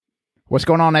What's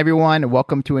going on, everyone?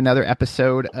 Welcome to another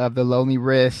episode of The Lonely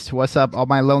Wrist. What's up, all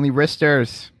my lonely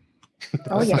wristers?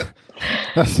 Oh, yeah.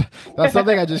 That's, that's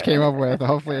something I just came up with.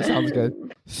 Hopefully it sounds good.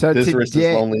 So This wrist is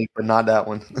today, lonely, but not that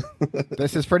one.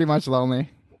 this is pretty much lonely.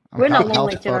 We're not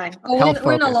lonely tonight. Oh, we're not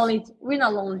focused. lonely. We're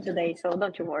not lonely today, so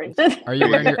don't you worry. Are you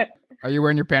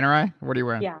wearing your Panerai? What are you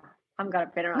wearing? Yeah, I'm got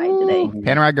a Panerai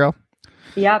today. Panerai girl.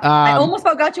 Yeah, I almost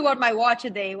forgot to wear my watch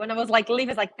today. When I was like leaving,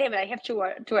 I was like, damn it, I have to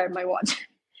wear my watch.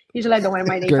 Usually I don't wear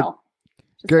my digital.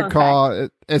 Good call.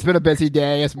 It's been a busy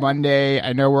day. It's Monday.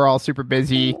 I know we're all super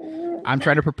busy. I'm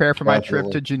trying to prepare for my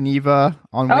trip to Geneva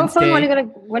on Wednesday. So when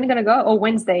are you gonna go? Oh,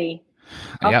 Wednesday.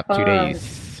 Yep, 2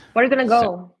 days. Where are you gonna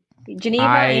go? Geneva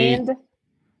and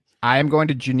I am going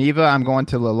to Geneva. I'm going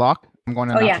to Le Loc. I'm going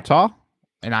to Neuchâtel,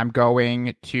 and I'm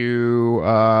going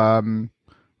to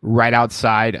right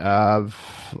outside of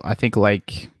I can't think of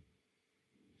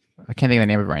the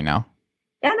name of it right now.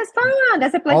 Yeah, that's fun.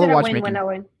 That's a place that I went when I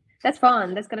went. That's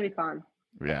fun. That's gonna be fun.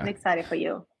 Yeah, I'm excited for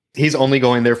you. He's only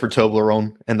going there for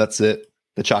Toblerone, and that's it.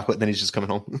 The chocolate. Then he's just coming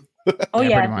home. Oh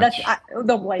yeah, I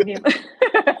don't blame him.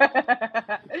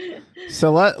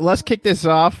 So let's kick this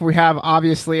off. We have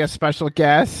obviously a special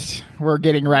guest. We're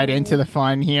getting right into the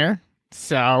fun here.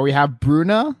 So we have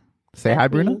Bruna. Say hi,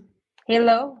 Bruna.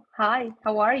 Hello. Hi.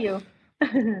 How are you?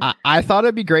 I thought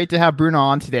it'd be great to have Bruna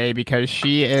on today because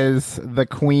she is the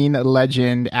queen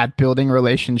legend at building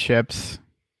relationships.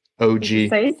 OG. If you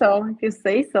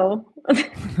say so.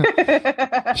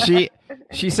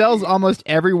 She sells almost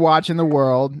every watch in the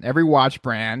world, every watch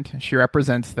brand. She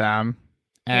represents them.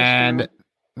 And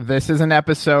this is an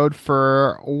episode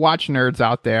for watch nerds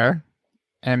out there.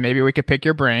 And maybe we could pick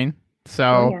your brain.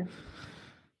 So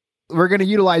we're going to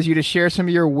utilize you to share some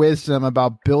of your wisdom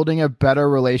about building a better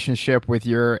relationship with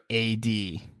your AD.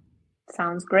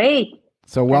 Sounds great.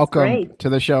 So welcome to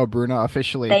the show, Bruna,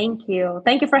 officially. Thank you.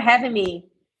 Thank you for having me.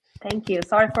 Thank you.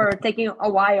 Sorry for taking a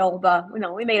while, but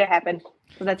we made it happen.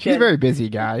 So She's very busy,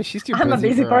 guys. She's too busy. I'm a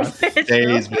busy person.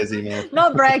 She's busy, man.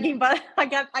 Not bragging, but I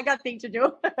got things to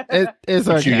do. It's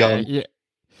okay. Yeah.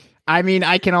 I mean,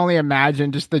 I can only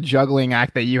imagine just the juggling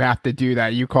act that you have to do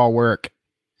that you call work.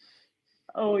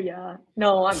 Oh yeah.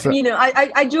 No,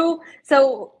 I do.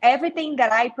 So everything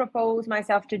that I propose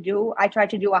myself to do, I try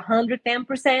to do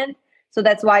 110%. So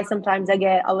that's why sometimes I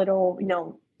get a little,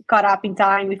 caught up in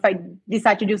time if I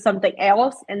decide to do something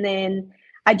else. And then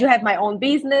I do have my own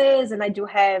business, and I do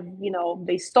have,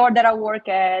 the store that I work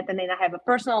at, and then I have a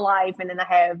personal life, and then I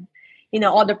have,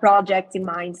 other projects in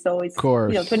mind. So it's,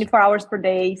 24 hours per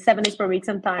day, 7 days per week.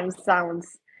 Sometimes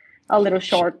sounds a little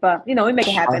short, but we make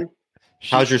it happen.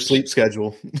 How's your sleep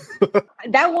schedule?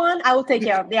 That one I will take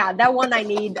care of. Yeah, that one I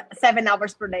need 7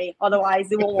 hours per day.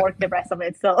 Otherwise, it won't work the rest of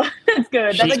it. So that's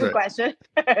good. That's a good question.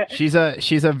 She's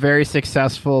a very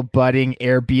successful budding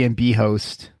Airbnb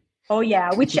host. Oh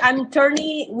yeah, which I'm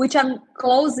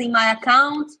closing my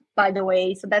account, by the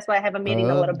way. So that's why I have a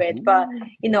meeting a little bit. But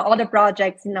other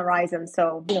projects in the horizon.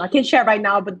 So I can't share right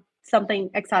now, but something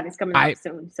exciting is coming up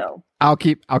soon. So I'll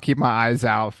keep my eyes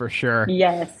out for sure.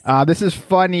 Yes. This is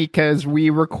funny because we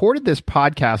recorded this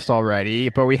podcast already,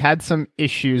 but we had some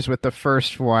issues with the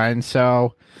first one,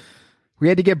 so we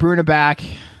had to get Bruna back.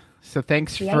 So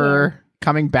thanks for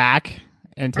coming back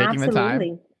and taking the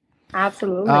time.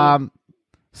 Absolutely.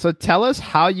 So tell us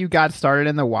how you got started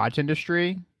in the watch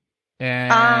industry,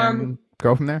 and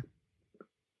go from there.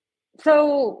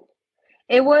 So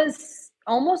it was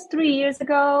almost 3 years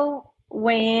ago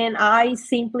when I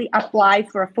simply applied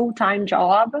for a full-time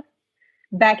job.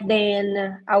 Back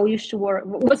then, I used to work,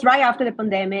 it was right after the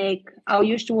pandemic. I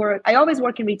always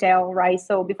work in retail, right?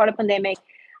 So before the pandemic,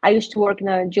 I used to work in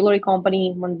a jewelry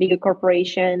company, one bigger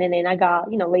corporation, and then I got,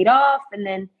 laid off. And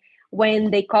then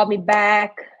when they called me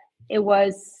back, it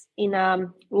was in a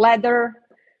leather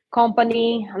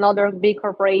company, another big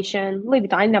corporation, Louis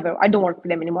Vuitton. I don't work for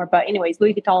them anymore, but anyways,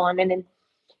 Louis Vuitton. And then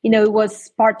it was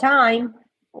part-time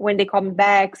when they come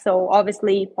back. So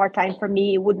obviously part-time for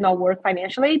me would not work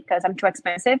financially because I'm too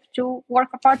expensive to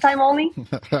work for part-time only.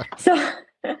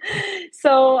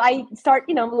 So I start,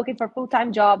 looking for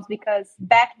full-time jobs because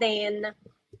back then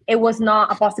it was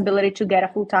not a possibility to get a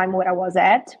full-time where I was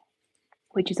at,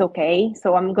 which is okay.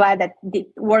 So I'm glad that it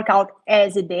worked out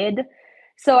as it did.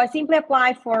 So I simply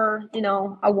applied for,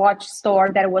 a watch store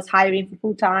that was hiring for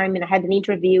full-time, and I had an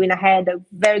interview, and I had a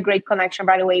very great connection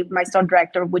right away with my store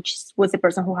director, which was the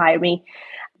person who hired me,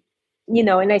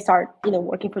 and I started,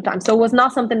 working full-time. So it was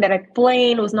not something that I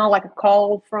planned. It was not like a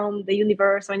call from the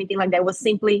universe or anything like that. It was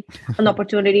simply an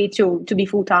opportunity to be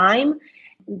full-time.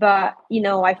 But,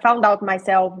 I found out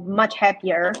myself much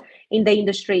happier in the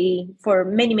industry for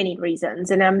many, many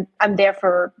reasons. And I'm there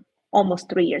for almost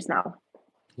 3 years now.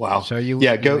 Wow. So you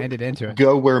landed into it.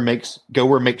 Go where makes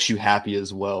you happy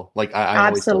as well. Like I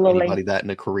always tell anybody that in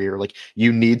a career, like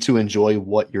you need to enjoy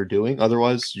what you're doing.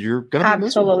 Otherwise you're going to be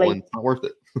miserable and it's not worth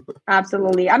it.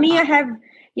 Absolutely. I mean, I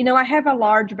have a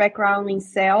large background in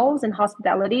sales and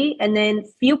hospitality, and then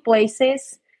few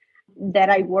places that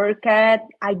I work at,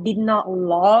 I did not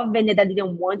love and that I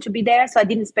didn't want to be there. So I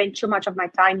didn't spend too much of my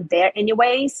time there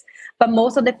anyways. But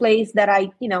most of the places that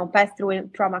I, passed through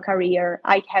my career,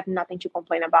 I have nothing to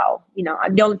complain about.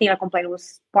 The only thing I complained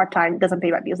was part-time, doesn't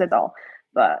pay my bills at all.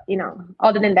 But,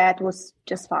 other than that was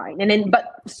just fine. And then, but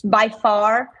by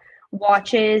far,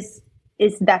 watches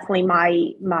is definitely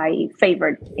my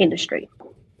favorite industry.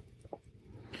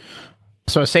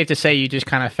 So it's safe to say you just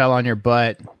kind of fell on your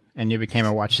butt and you became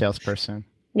a watch salesperson.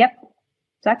 Yep,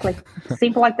 exactly.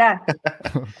 Simple like that.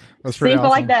 That's pretty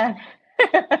Simple awesome. like that.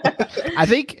 I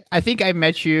think I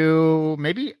met you.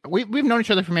 Maybe we've known each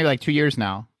other for maybe like 2 years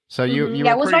now. So you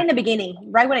it was right in the beginning,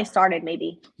 right when I started.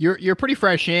 Maybe you're pretty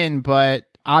fresh in, but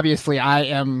obviously I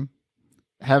am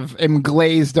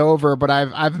glazed over. But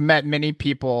I've met many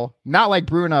people, not like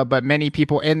Bruna, but many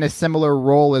people in a similar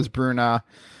role as Bruna.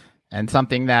 And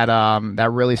something that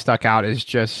that really stuck out is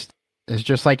just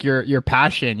like your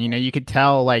passion. You could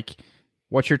tell like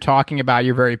what you're talking about,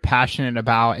 you're very passionate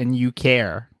about and you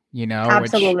care,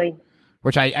 Absolutely.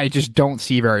 Which I just don't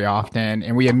see very often.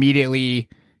 And we immediately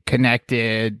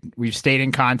connected. We've stayed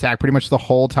in contact pretty much the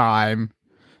whole time.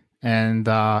 And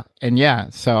yeah,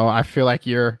 so I feel like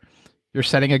you're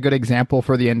setting a good example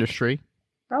for the industry.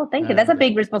 Oh, thank you. That's a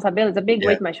big responsibility. It's a big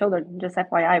weight on my shoulder, just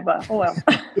FYI, but oh well.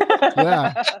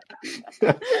 Yeah.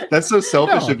 That's so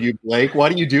selfish of you, Blake. Why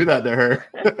do you do that to her?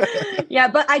 Yeah,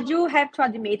 but I do have to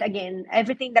admit, again,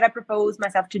 everything that I propose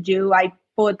myself to do, I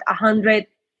put 150%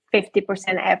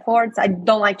 efforts. I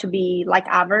don't like to be like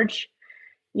average.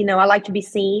 I like to be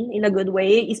seen in a good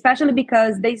way, especially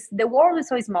because the world is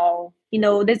so small.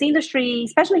 This industry,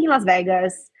 especially in Las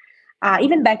Vegas,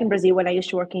 even back in Brazil when I used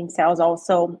to work in sales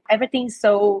also,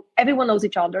 everyone knows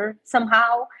each other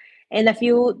somehow. And I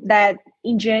feel that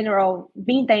in general,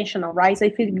 be intentional, right? So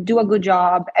if you do a good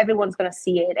job, everyone's going to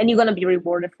see it and you're going to be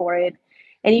rewarded for it.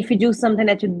 And if you do something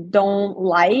that you don't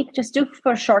like, just do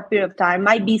for a short period of time,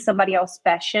 might be somebody else's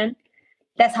passion.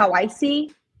 That's how I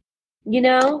see,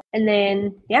 and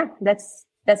then, yeah, that's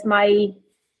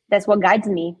what guides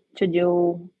me to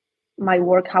do my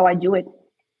work, how I do it.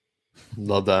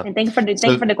 Love that. And thank you for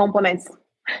the compliments.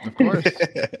 Of course.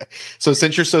 So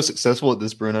since you're so successful at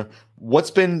this, Bruna,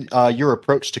 what's been your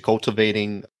approach to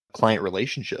cultivating client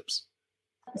relationships?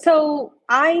 So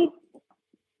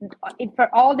for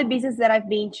all the business that I've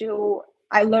been to,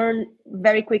 I learned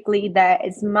very quickly that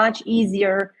it's much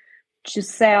easier to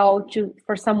sell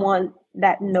for someone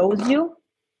that knows you,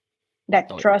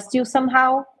 that trusts you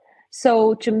somehow.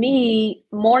 So to me,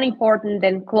 more important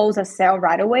than close a sale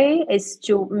right away is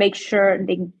to make sure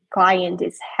the client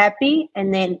is happy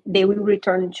and then they will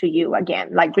return to you again,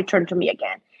 like return to me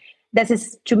again. This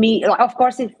is, to me, of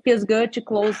course, it feels good to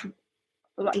close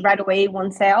right away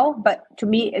one sale, but to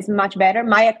me, it's much better.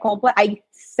 I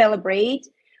celebrate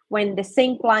when the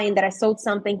same client that I sold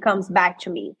something comes back to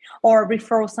me or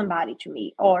refer somebody to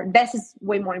me, or this is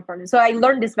way more important. So I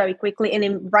learned this very quickly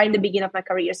and right in the beginning of my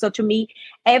career. So to me,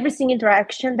 every single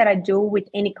interaction that I do with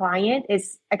any client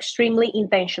is extremely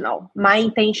intentional. My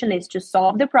intention is to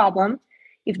solve the problem.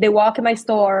 If they walk in my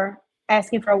store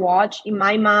asking for a watch, in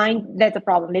my mind, that's a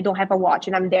problem. They don't have a watch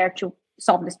and I'm there to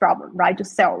solve this problem, right? To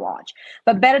sell a watch.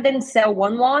 But better than sell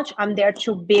one watch, I'm there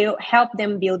to help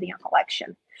them building a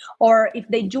collection. Or if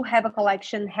they do have a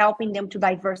collection, helping them to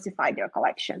diversify their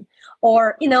collection.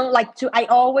 Or, I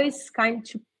always kind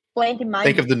of plant in my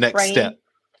think of the next brain, step.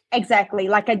 Exactly.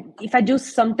 Like if I do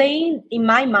something in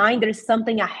my mind, there's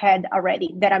something ahead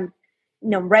already that I'm,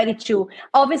 ready to.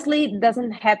 Obviously, it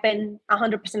doesn't happen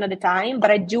 100% of the time,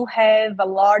 but I do have a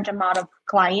large amount of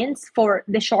clients for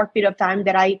the short period of time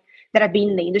that I've been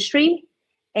in the industry.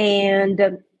 And,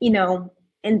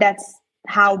 and that's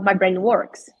how my brain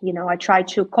works. I try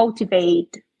to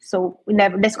cultivate so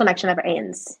this connection never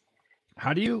ends.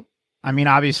 How do you,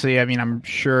 obviously, I'm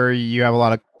sure you have a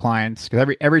lot of clients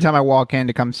because every time I walk in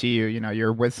to come see you,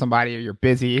 you're with somebody or you're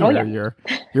busy or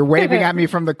you're waving at me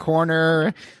from the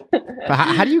corner. But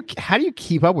how do you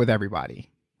keep up with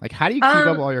everybody? Like, how do you keep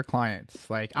up with all your clients?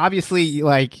 Like, obviously,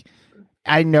 like,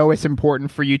 I know it's important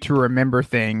for you to remember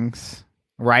things,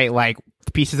 right? Like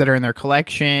pieces that are in their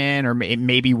collection or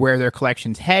maybe where their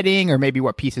collection's heading or maybe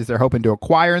what pieces they're hoping to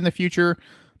acquire in the future.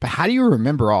 But how do you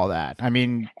remember all that? I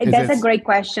mean, that's a great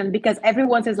question, because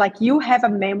everyone says like, you have a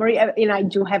memory, and I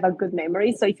do have a good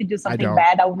memory. So if you do something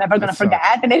bad, I'm never going to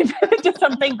forget. And then if you do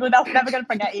something good, I'm never going to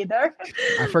forget either.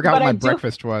 I forgot what my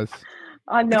breakfast was.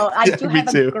 Oh no, I do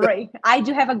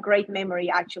have a great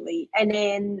memory, actually. And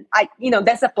then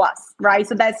that's a plus, right?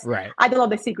 So that's right. I don't know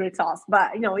the secret sauce, but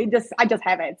I just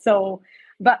have it. So,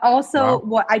 but also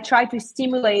what I try to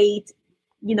stimulate,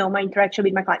 my interaction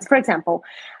with my clients. For example,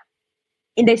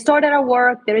 in the store that I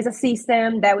work, there is a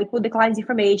system that we put the client's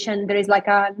information. There is like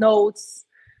a notes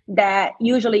that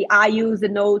usually I use the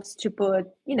notes to put,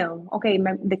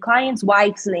 the client's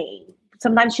wife's name.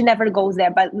 Sometimes she never goes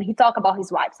there, but he talk about his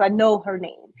wife, so I know her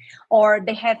name. Or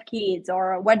they have kids,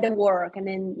 or where they work, and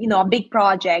then, a big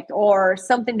project or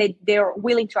something that they're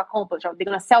willing to accomplish, or they're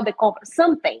going to sell the company,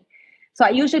 something. So I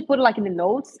usually put it like in the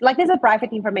notes, like there's a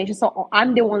private information. So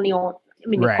I'm the only one.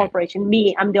 The corporation,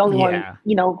 I'm the only one,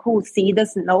 who see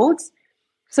these notes.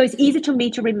 So it's easy to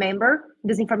me to remember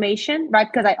this information, right?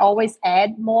 Because I always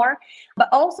add more. But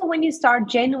also when you start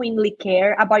genuinely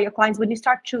care about your clients, when you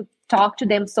start to talk to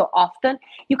them so often,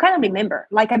 you kind of remember.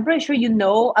 Like, I'm pretty sure you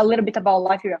know a little bit about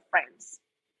life of your friends.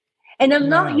 And I'm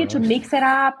not here to mix it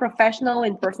up, professional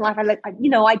and personal life. I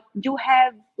do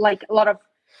have like a lot of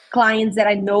clients that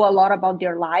I know a lot about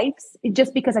their lives. It's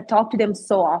just because I talk to them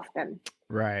so often.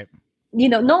 Right.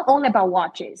 Not only about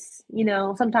watches,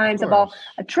 sometimes about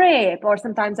a trip, or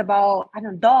sometimes about,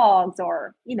 dogs,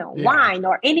 or, wine,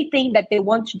 or anything that they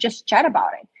want to just chat about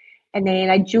it. And then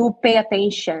I do pay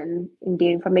attention in the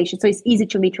information. So it's easy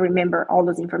to me to remember all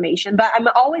those information. But I'm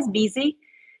always busy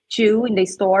too in the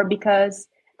store, because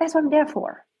that's what I'm there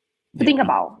for. To think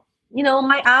about,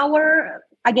 my hour,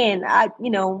 again,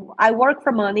 I work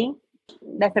for money.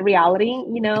 That's the reality,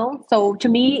 So to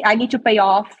me, I need to pay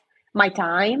off my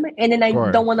time, and then I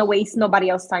don't want to waste nobody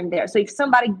else's time there. So if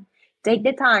somebody take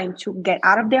the time to get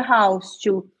out of their house,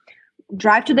 to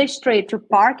drive to the street, to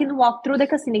park and walk through the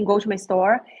casino and go to my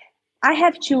store, I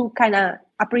have to kind of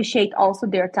appreciate also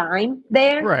their time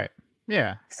there. Right.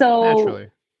 Yeah. So, naturally.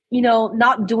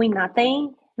 Not doing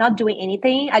nothing, not doing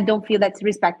anything, I don't feel that's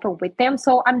respectful with them.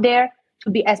 So I'm there to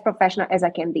be as professional as I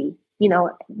can be,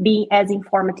 being as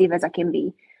informative as I can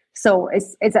be. So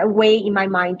it's a way in my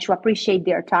mind to appreciate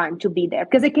their time to be there,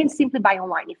 because they can simply buy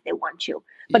online if they want to,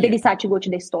 but they decide to go to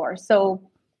the store. So,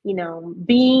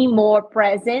 being more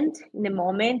present in the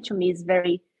moment to me is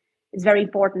very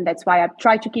important. That's why I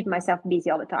try to keep myself busy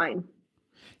all the time.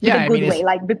 In a good way,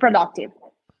 like be productive.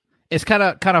 It's kind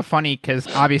of funny, because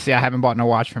obviously I haven't bought no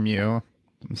watch from you.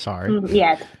 I'm sorry.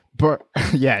 Yet. But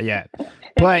yet.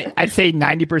 But I'd say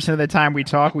 90% of the time we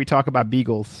talk about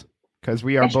beagles. Because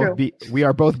we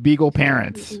are both beagle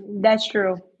parents. That's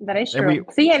true. That is true.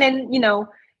 And then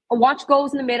a watch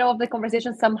goes in the middle of the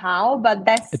conversation somehow, but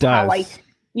that's how I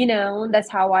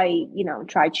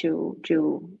try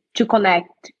to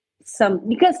connect some.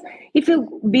 Because if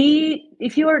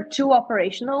you are too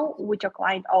operational with your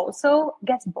client, also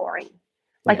gets boring.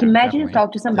 Like, imagine you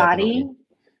talk to somebody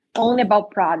only about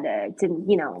products and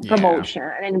promotion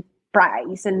and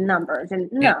price and numbers, and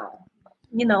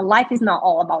life is not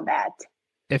all about that.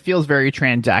 It feels very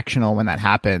transactional when that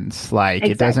happens. Like,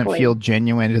 It doesn't feel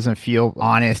genuine. It doesn't feel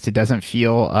honest. It doesn't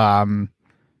feel, and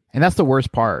that's the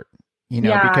worst part,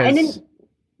 because. And then,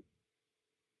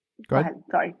 go ahead.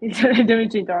 Sorry. I didn't mean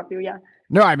to interrupt you. Yeah.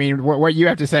 No, I mean, what you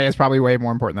have to say is probably way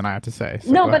more important than I have to say.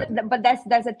 So no, but that's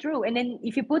true. And then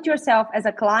if you put yourself as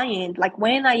a client, like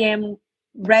when I am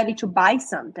ready to buy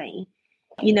something,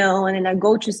 and then I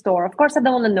go to store. Of course, I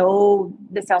don't want to know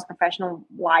the sales professional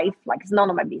life. Like, it's none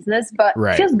of my business, but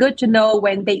it feels good to know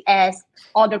when they ask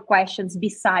other questions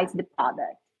besides the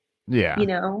product. Yeah.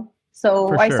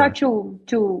 So I start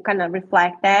to kind of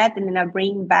reflect that. And then I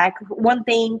bring back one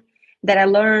thing that I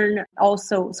learned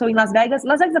also. So in Las Vegas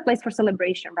is a place for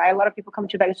celebration, right? A lot of people come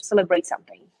to Vegas to celebrate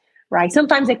something, right?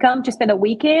 Sometimes they come to spend a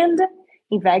weekend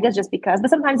in Vegas just because, but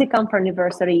sometimes they come for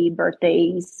anniversary,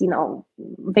 birthdays,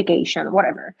 vacation,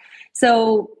 whatever.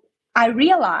 So I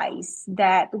realize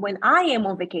that when I am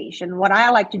on vacation, what I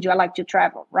like to do, I like to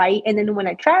travel, right? And then when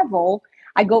I travel,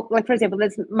 I go, like, for example,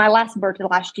 that's my last birthday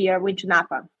last year, I went to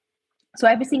Napa. So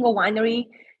every single winery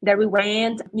that we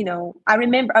went, I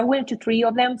remember I went to 3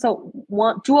 of them. So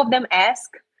 2 of them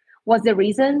asked, what's the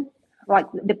reason? Like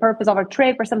the purpose of our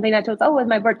trip or something. I told, it's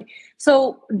my birthday.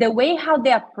 So the way how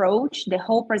they approach the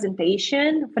whole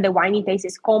presentation for the wine taste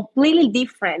is completely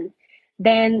different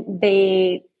than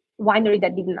the winery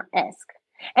that didn't ask.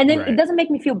 And then it doesn't make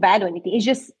me feel bad or anything. It's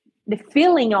just the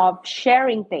feeling of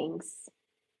sharing things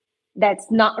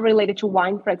that's not related to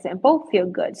wine, for example, feel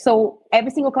good. So every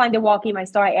single client that walk in my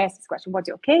store, I ask this question: what's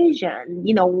your occasion?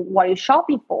 What are you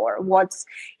shopping for? What's,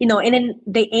 and then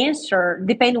the answer,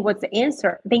 depending on what's the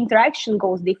answer, the interaction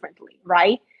goes differently,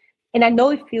 right? And I know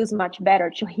it feels much better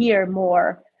to hear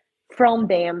more from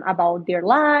them about their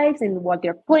lives and what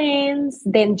their plans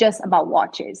than just about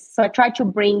watches. So I try to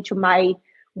bring to my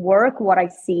work what I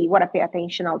see, what I pay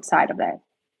attention outside of that.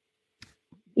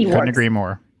 Couldn't agree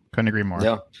more.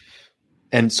 Yeah.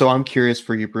 And so I'm curious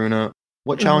for you, Bruna,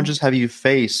 what challenges have you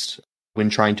faced when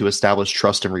trying to establish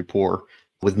trust and rapport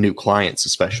with new clients,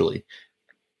 especially?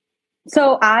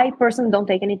 So I personally don't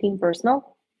take anything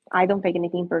personal.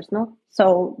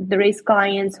 So there is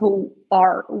clients who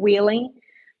are willing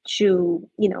to,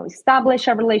 establish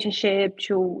a relationship,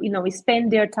 to,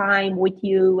 spend their time with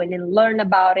you and then learn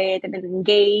about it and then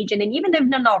engage. And then even if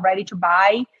they're not ready to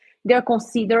buy, they'll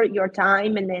consider your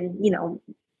time, and then,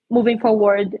 moving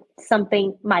forward,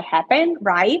 something might happen,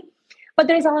 right? But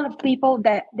there's a lot of people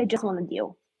that they just want to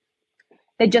deal.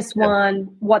 They just want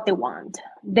what they want.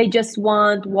 They just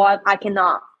want what I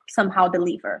cannot somehow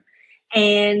deliver.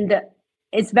 And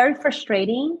it's very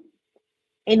frustrating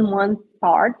in one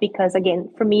part, because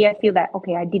again, for me, I feel that,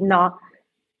 okay, I did not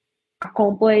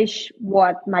accomplish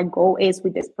what my goal is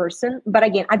with this person. But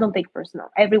again, I don't take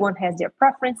personal. Everyone has their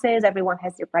preferences. Everyone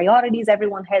has their priorities.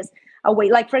 Everyone has a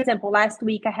way. Like, for example, this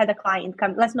week I had a client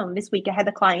come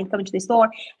to the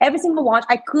store. Every single watch,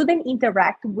 I couldn't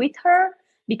interact with her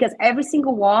because every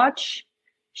single watch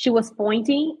she was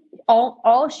pointing,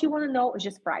 all she want to know is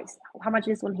just price. How much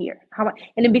is this one here? How much?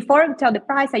 And then before I tell the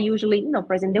price, I usually,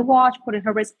 present the watch, put in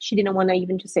her wrist. She didn't want to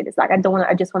even to say this. Like, I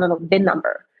just want to know the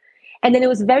number. And then it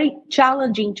was very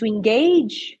challenging to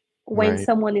engage when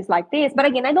someone is like this. But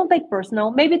again, I don't take personal.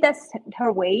 Maybe that's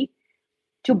her way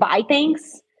to buy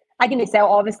things. I didn't sell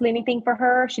obviously anything for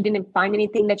her. She didn't find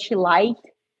anything that she liked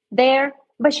there,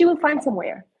 but she will find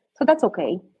somewhere. So that's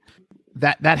okay.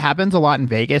 That happens a lot in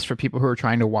Vegas for people who are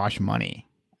trying to wash money.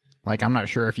 Like, I'm not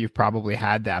sure if you've probably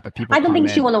had that, but people. I don't think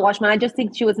she want to wash money. I just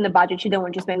think she was in the budget. She didn't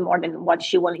want to spend more than what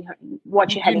she wanted.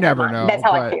 What she had. You never know. That's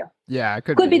how I feel. Yeah, it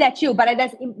could be that too. But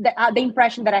that's the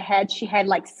impression that I had. She had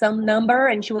like some number,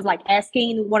 and she was like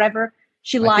asking whatever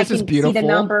she liked and see the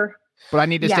number. But I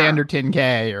need to stay under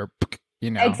 10K or.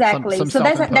 Exactly. Some so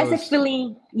that's a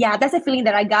feeling. Yeah, that's a feeling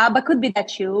that I got. But could be that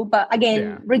too. But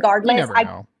again, regardless,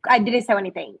 I didn't say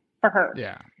anything for her.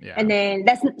 Yeah. And then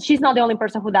she's not the only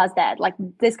person who does that. Like,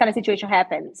 this kind of situation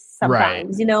happens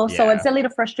sometimes, so it's a little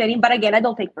frustrating, but again, I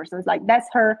don't take personal. Like, that's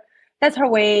her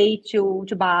way to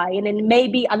buy. And then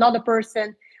maybe another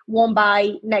person won't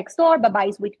buy next door, but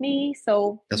buys with me.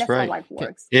 So that's right. how life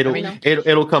works.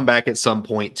 It'll come back at some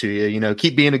point to you,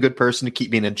 keep being a good person, keep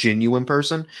being a genuine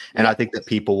person. And I think that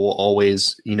people will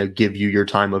always, give you your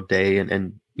time of day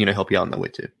and help you out in that way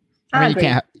too. I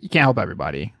mean, you can't help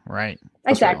everybody, right?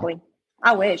 Exactly.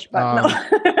 I wish, but no.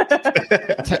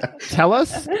 Tell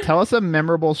us a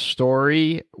memorable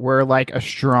story where like a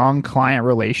strong client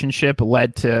relationship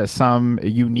led to some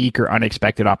unique or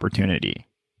unexpected opportunity.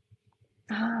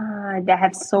 I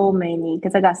have so many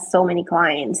because I got so many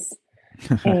clients,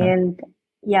 and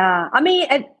I mean,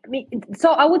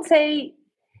 so I would say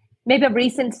maybe a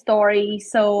recent story.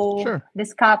 So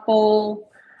This couple,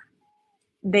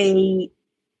 they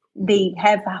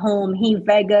have a home here in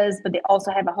Vegas, but they also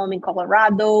have a home in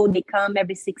Colorado. They come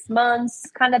every 6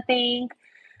 months kind of thing.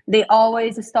 They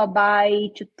always stop by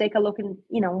to take a look in,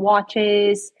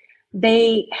 watches.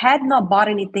 They had not bought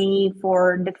anything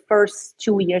for the first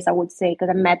 2 years, I would say, because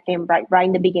I met them right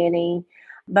in the beginning.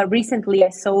 But recently I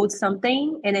sold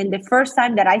something. And then the first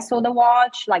time that I sold a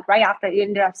watch, like right after, it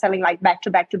ended up selling like back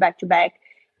to back to back to back.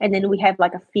 And then we have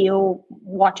like a few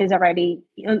watches already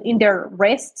in their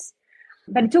wrists.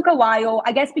 But it took a while,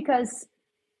 I guess, because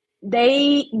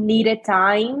they needed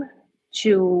time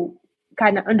to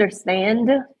kind of understand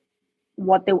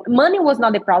money was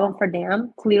not the problem for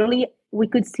them. Clearly, we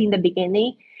could see in the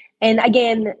beginning. And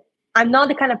again, I'm not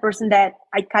the kind of person that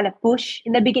I kind of push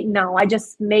in the beginning. No, I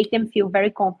just make them feel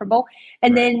very comfortable.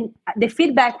 And then the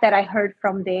feedback that I heard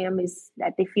from them is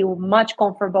that they feel much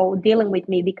comfortable dealing with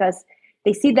me because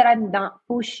they see that I'm not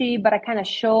pushy, but I kind of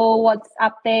show what's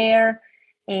up there.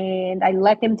 And I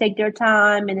let them take their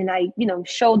time, and then I,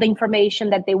 show the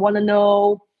information that they want to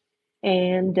know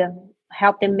and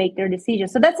help them make their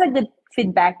decisions. So that's a good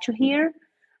feedback to hear.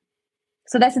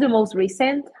 So that's the most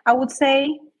recent, I would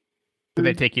say. Did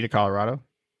they take you to Colorado?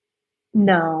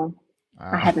 No,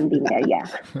 I haven't been there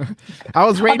yet. I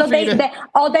was waiting for you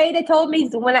they told me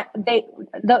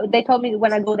they told me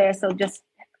when I go there, so just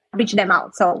reach them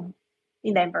out. So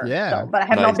in Denver. Yeah. But I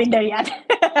have not been there yet.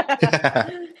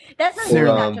 That's very sweet,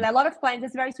 actually. A lot of clients,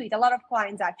 it's very sweet. A lot of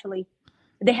clients, actually,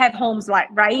 they have homes like,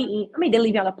 right? I mean, they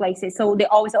live in other places. So they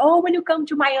always, when you come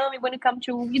to Miami, when you come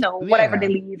to, whatever they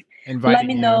live, let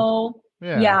me know.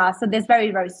 Yeah. So that's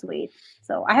very, very sweet.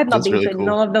 So I have not been to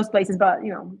none of those places, but,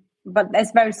 but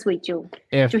that's very sweet to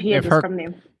hear this from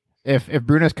them. If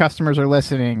Bruna's customers are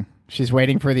listening, she's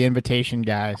waiting for the invitation,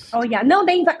 guys. Oh, yeah. No,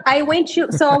 I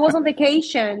was on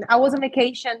vacation. I was on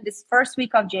vacation this first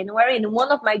week of January, and one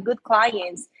of my good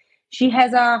clients, she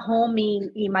has a home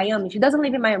in Miami. She doesn't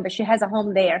live in Miami, but she has a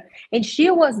home there. And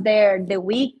she was there the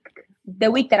week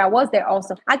that I was there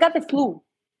also. I got the flu.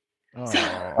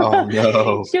 Oh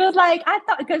no. She was like,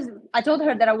 because I told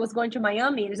her that I was going to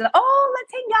Miami. And she's like,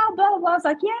 let's hang out, blah, blah, blah. I was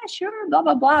like, yeah, sure, blah,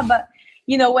 blah, blah. But,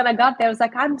 when I got there, I was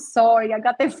like, I'm sorry, I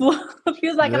got the flu.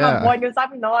 Feels like I'm avoiding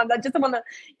something. No, I just want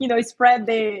to, spread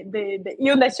the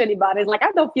illness to anybody. It's like,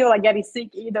 I don't feel like getting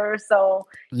sick either. So,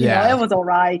 it was all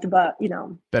right. But,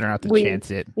 better not to chance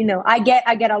it. I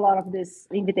get a lot of this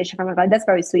invitation from my clients. That's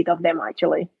very sweet of them,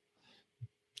 actually.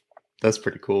 That's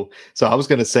pretty cool. So I was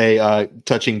going to say,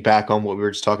 touching back on what we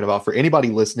were just talking about, for anybody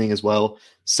listening as well,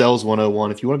 Sales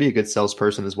 101, if you want to be a good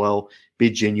salesperson as well, be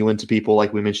genuine to people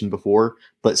like we mentioned before,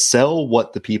 but sell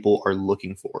what the people are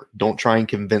looking for. Don't try and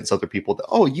convince other people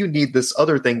that, you need this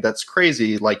other thing that's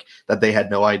crazy, like that they had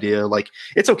no idea. Like,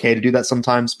 it's okay to do that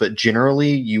sometimes, but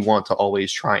generally you want to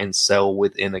always try and sell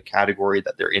within a category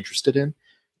that they're interested in.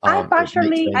 I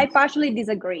partially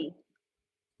disagree.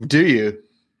 Do you?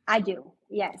 I do.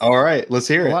 Yes. All right. Let's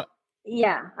hear it.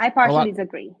 Yeah, I partially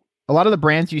disagree. A lot of the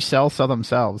brands you sell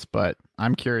themselves, but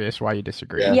I'm curious why you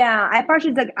disagree. Yeah, I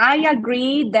partially disagree. I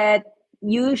agree that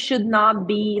you should not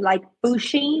be like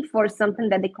pushing for something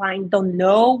that the client don't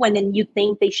know when then you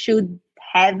think they should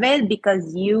have it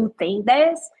because you think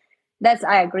this. That's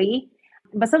I agree.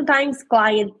 But sometimes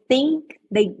clients think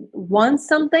they want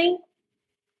something,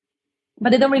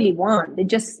 but they don't really want. They're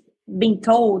just being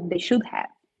told they should have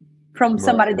from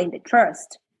somebody they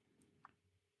trust.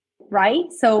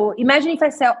 Right? So imagine if I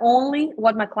sell only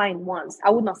what my client wants. I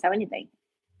would not sell anything.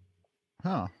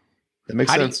 Huh. That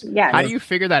makes sense. How do you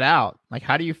figure that out? Like,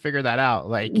 how do you figure that out?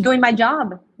 Like doing my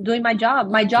job.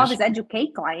 My job is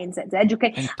educate clients. It's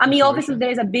educate. I mean, obviously there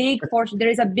is a big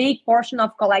portion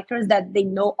of collectors that they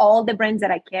know all the brands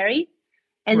that I carry.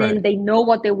 And then they know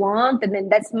what they want. And then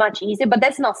that's much easier. But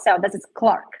that's not sell. That's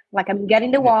clerk. Like I'm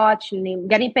getting the watch and then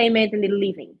getting payment and then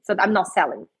leaving. So I'm not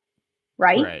selling.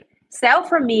 Right? Sell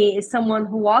for me is someone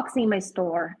who walks in my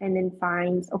store and then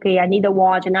finds, okay, I need a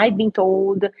watch. And I've been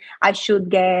told I should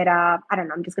get, I don't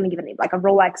know, I'm just going to give a name, like a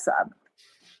Rolex sub.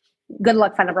 Good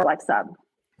luck finding a Rolex sub.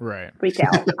 Right.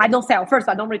 Retail. I don't sell. First,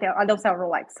 I don't retail. I don't sell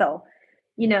Rolex. So,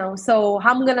 so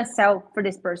how I'm going to sell for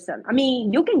this person? I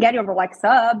mean, you can get your Rolex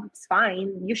sub. It's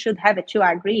fine. You should have it too.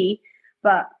 I agree.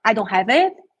 But I don't have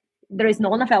it. There is no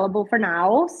one available for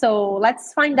now. So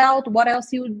let's find out what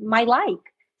else you might like.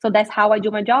 So that's how I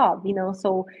do my job,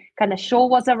 so kind of show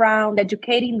what's around,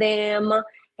 educating them.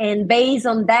 And based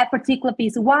on that particular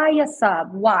piece, why a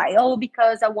sub? Why? Oh,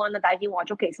 because I want a diving watch.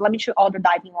 Okay, so let me show all the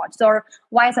diving watches. Or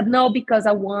why a sub? No, because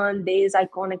I want this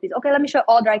iconic piece. Okay, let me show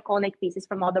all the iconic pieces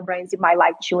from other brands you might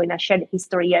like to. And I share the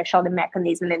history, I show the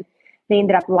mechanism, and they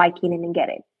ended up liking it and get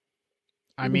it.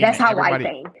 I mean, that's how I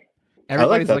think.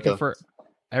 Everybody's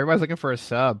looking for a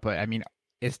sub, but I mean,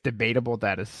 it's debatable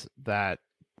that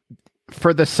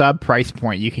for the sub price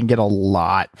point, you can get a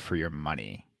lot for your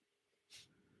money.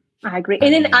 I agree.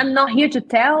 And then I'm not here to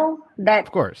tell that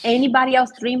of course anybody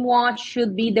else's dream watch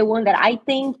should be the one that I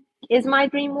think is my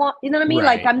dream watch. You know what I mean?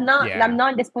 Right. Like I'm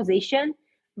not in this position,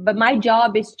 but my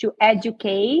job is to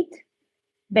educate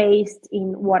based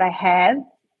in what I have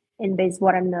and based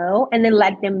what I know, and then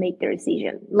let them make their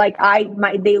decision. Like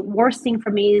the worst thing for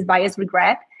me is buyer's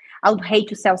regret. I would hate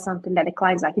to sell something that the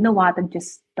client's like, you know what, I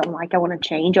just don't like, I want to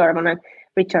change or I want to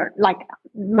return. Like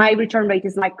my return rate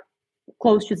is like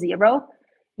close to 0,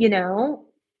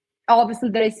 Obviously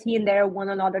there is here and there one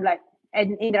another like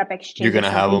and ended up exchanging. You're going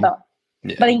to have them.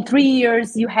 But in 3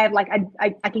 years you have like, I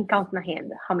can count in a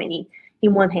hand how many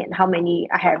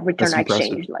I have return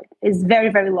exchange. Like it's very,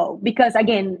 very low because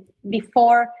again,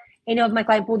 before any of my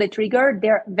clients pull the trigger,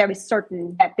 they're very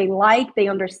certain that they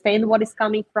understand what is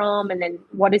coming from and then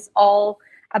what it's all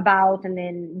about. And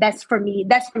then that's for me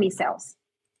sales.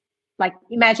 Like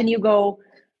imagine you go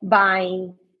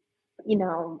buying,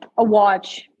 a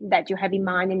watch that you have in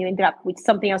mind and you end up with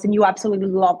something else and you absolutely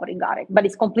love what you got it, but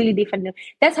it's completely different.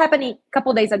 That's happening a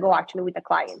couple of days ago, actually, with a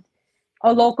client,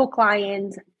 a local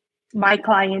client, my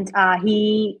client, I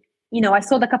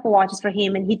sold a couple watches for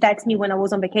him and he texted me when I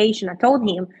was on vacation. I told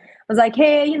him, I was like,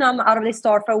 hey, I'm out of the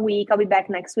store for a week. I'll be back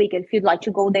next week. And if you'd like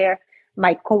to go there,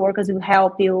 my coworkers will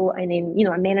help you. And then,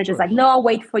 my manager's like, no, I'll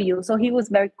wait for you. So he was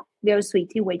very, very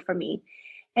sweet. He waited for me.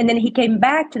 And then he came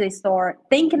back to the store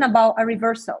thinking about a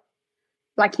reversal.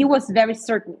 Like he was very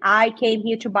certain, I came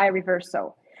here to buy a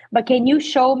reversal. But can you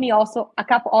show me also a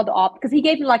couple other options? Because he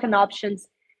gave me like an options.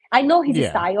 I know his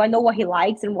style. I know what he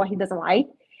likes and what he doesn't like.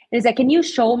 And he's like, can you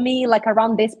show me like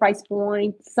around this price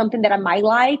point, something that I might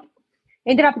like?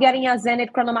 Ended up getting a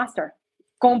Zenith Chronomaster.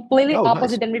 Completely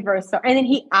opposite than reversal. And then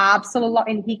he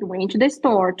he went to the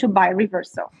store to buy a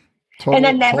reversal. And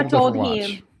I never told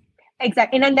him.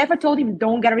 Exactly. And I never told him,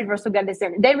 don't get a reversal, get the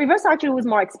Zenith. The reversal actually was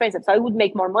more expensive. So I would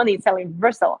make more money selling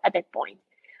reversal at that point.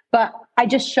 But I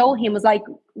just showed him, was like,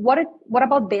 what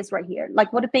about this right here?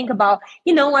 Like, what to think about?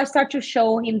 I start to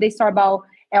show him this story about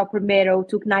El Primero,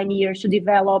 took 9 years to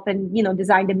develop and,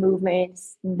 design the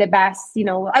movements, the best,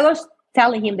 I was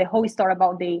telling him the whole story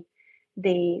about the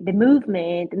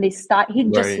movement and the style. He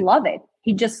just loved it.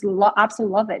 He just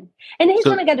absolutely loved it. And he's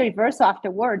going to get the reversal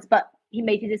afterwards, but he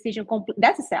made his decision complete.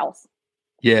 That's a sales.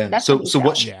 Yeah. That's so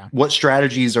what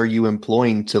strategies are you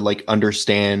employing to like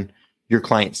understand your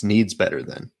client's needs better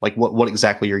then? Like what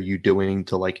exactly are you doing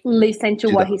to like listen to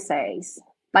what he says?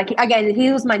 Like, again,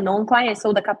 he was my known client. I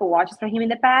sold a couple watches for him in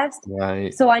the past.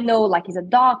 Right. So I know like he's a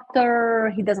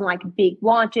doctor. He doesn't like big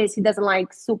watches. He doesn't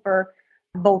like super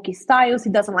bulky styles. He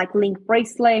doesn't like link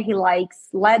bracelet. He likes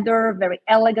leather, very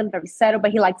elegant, very settled,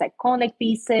 but he likes iconic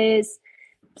pieces.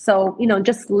 So,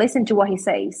 just listen to what he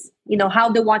says, how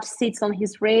the watch sits on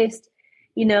his wrist,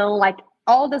 like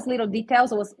all those little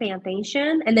details. I was paying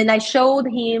attention. And then I showed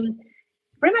him,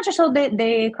 I showed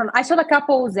I showed a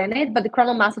couple Zenith, but the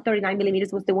Chronomaster 39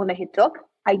 millimeters was the one that he took.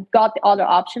 I got the other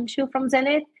option too from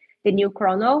Zenith, the new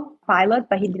Chrono Pilot,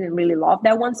 but he didn't really love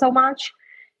that one so much.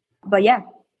 But yeah,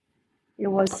 it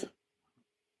was,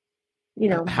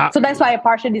 so that's why I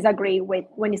partially disagree with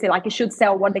when you say like you should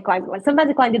sell what the client wants. Sometimes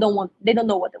the client, they don't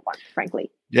know what they want, frankly.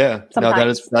 Yeah, sometimes.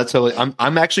 No, that's totally.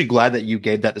 I'm actually glad that you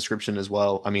gave that description as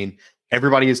well. I mean,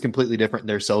 everybody is completely different in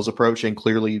their sales approach, and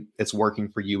clearly it's working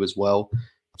for you as well.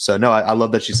 So no, I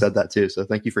love that you said that too. So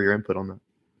thank you for your input on that.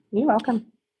 You're welcome.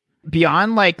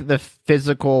 Beyond like the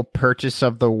physical purchase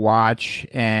of the watch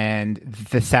and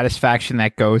the satisfaction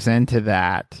that goes into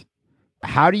that,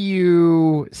 how do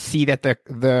you see that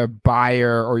the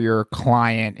buyer or your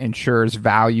client ensures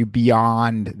value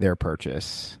beyond their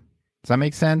purchase? Does that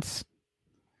make sense?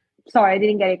 Sorry, I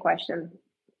didn't get a question.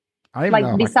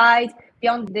 Besides,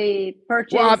 beyond the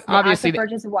purchase, obviously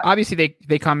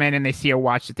they come in and they see a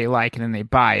watch that they like and then they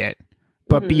buy it.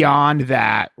 But beyond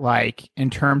that, like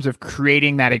in terms of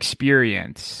creating that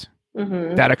experience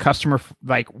that a customer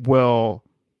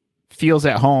feels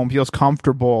at home, feels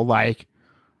comfortable, like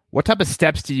what type of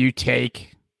steps do you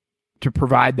take to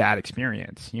provide that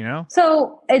experience?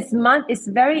 So a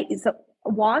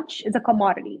watch is a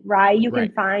commodity, right? You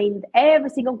can find every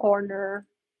single corner,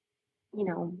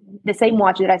 the same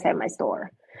watch that I sell in my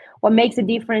store. What makes a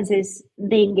difference is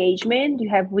the engagement you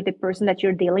have with the person that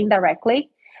you're dealing directly.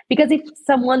 Because if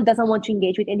someone doesn't want to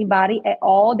engage with anybody at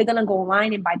all, they're going to go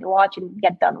online and buy the watch and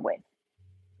get done with,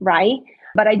 right?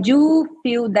 But I do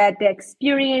feel that the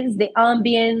experience, the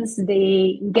ambience,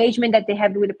 the engagement that they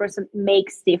have with the person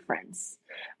makes difference,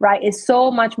 right? It's so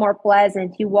much more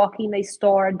pleasant. You walk in a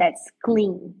store that's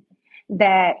clean,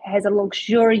 that has a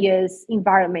luxurious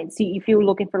environment. See, if you're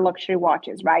looking for luxury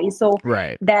watches, right? So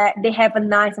that they have a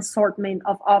nice assortment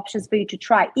of options for you to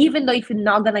try, even though if you're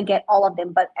not going to get all of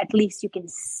them, but at least you can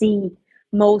see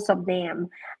most of them.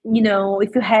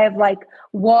 If you have like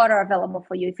water available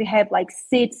for you, if you have like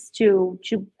seats to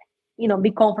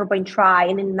be comfortable and try,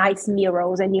 and then nice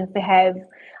mirrors, and if you have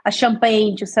a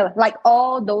champagne to sell, like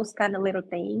all those kind of little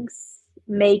things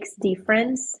makes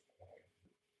difference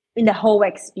in the whole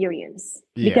experience.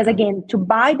 Because again, to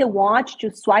buy the watch,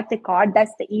 to swipe the card,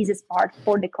 that's the easiest part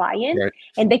for the client.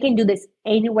 And they can do this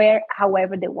anywhere,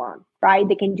 however they want, right?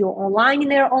 They can do it online in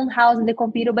their own house in the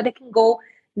computer, but they can go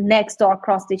next door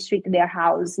across the street to their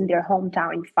house in their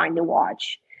hometown and find the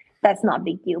watch. That's not a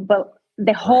big deal. But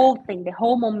the whole thing, the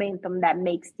whole momentum, that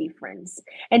makes difference.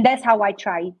 And that's how I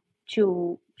try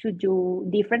to do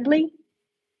differently.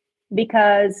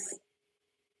 Because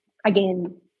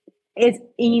again, it's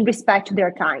in respect to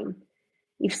their time.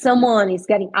 If someone is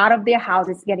getting out of their house,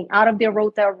 is getting out of their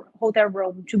hotel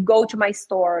room to go to my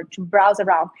store, to browse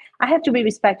around, I have to be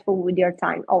respectful with their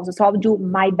time also. So I'll do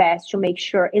my best to make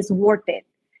sure it's worth it,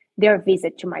 their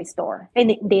visit to my store.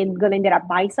 And they're going to end up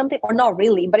buying something, or not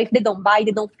really. But if they don't buy,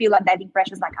 they don't feel like that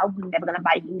impression is like, I'm never going to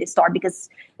buy in the store because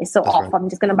it's so awful. I'm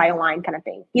just going to buy online kind of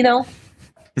thing,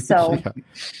 So...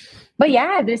 But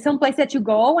yeah, there's some place that you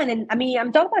go, and then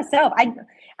I'm talking myself.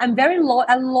 I'm very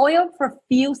loyal for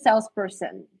few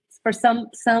salesperson for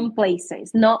some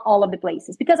places, not all of the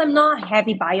places, because I'm not a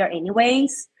heavy buyer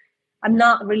anyways. I'm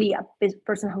not really a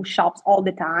person who shops all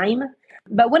the time.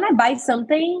 But when I buy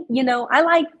something, I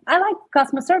like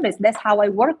customer service. That's how I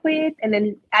work with, and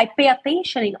then I pay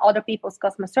attention in other people's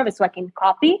customer service so I can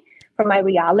copy from my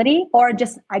reality, or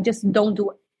I just don't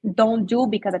do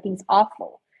because I think it's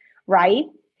awful, right?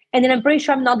 And then I'm pretty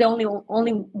sure I'm not the only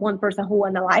one person who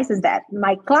analyzes that.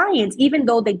 My clients, even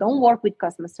though they don't work with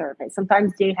customer service,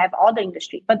 sometimes they have other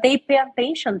industry, but they pay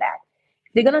attention that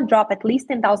if they're gonna drop at least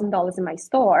 $10,000 in my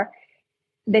store,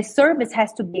 the service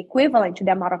has to be equivalent to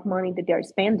the amount of money that they're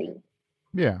spending.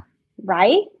 Yeah.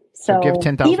 Right? So give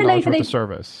 $10,000 worth of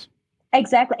service.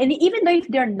 Exactly. And even though if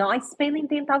they're not spending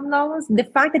 $10,000, the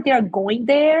fact that they are going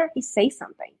there, it says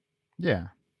something. Yeah.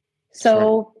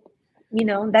 So,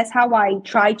 that's how I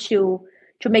try to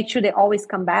make sure they always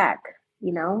come back,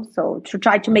 so to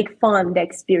try to make fun the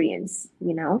experience,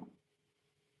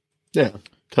 Yeah,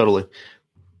 totally.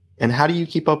 And how do you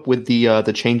keep up with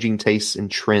the changing tastes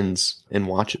and trends in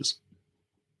watches?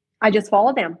 I just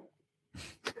follow them.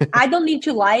 I don't need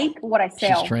to like what I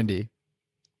sell. She's trendy.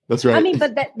 That's right.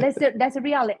 But that's a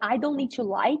reality. I don't need to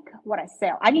like what I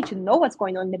sell. I need to know what's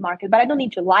going on in the market, but I don't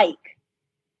need to like.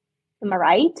 Am I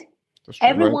right?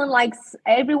 Everyone likes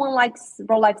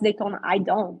Rolex Daytona. I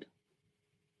don't.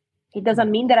 It doesn't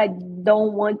mean that I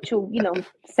don't want to,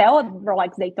 sell a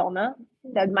Rolex Daytona.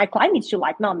 That my client needs to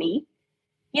like, not me.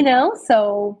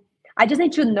 So I just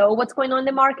need to know what's going on in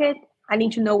the market. I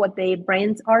need to know what the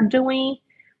brands are doing,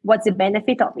 what's the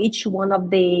benefit of each one of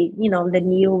the, the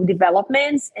new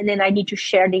developments. And then I need to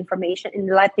share the information and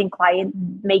let the client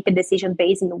make a decision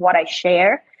based on what I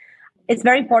share. It's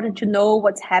very important to know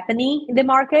what's happening in the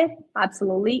market.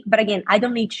 Absolutely. But again, I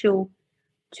don't need to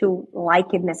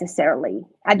like it necessarily.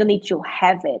 I don't need to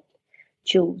have it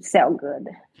to sell good.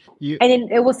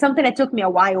 And it was something that took me a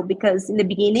while, because in the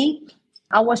beginning,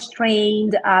 I was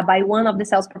trained by one of the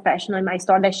sales professionals in my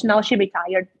store that she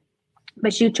retired.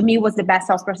 But she, to me, was the best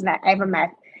salesperson I ever met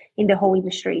in the whole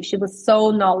industry. She was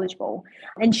so knowledgeable.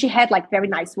 And she had very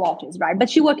nice watches, right? But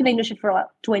she worked in the industry for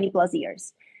 20 plus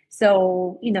years.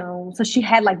 So, so she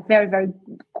had very, very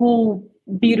cool,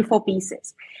 beautiful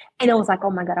pieces. And I was like, oh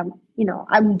my God,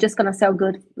 I'm just going to sell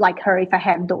good like her if I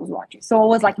have those watches. So I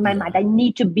was in my mind, I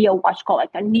need to be a watch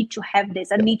collector. I need to have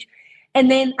this.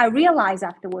 And then I realized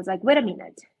afterwards, wait a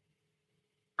minute.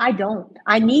 I don't.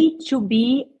 I need to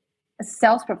be a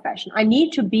sales professional. I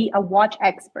need to be a watch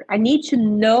expert. I need to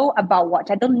know about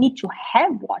watch. I don't need to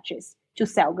have watches to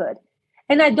sell good.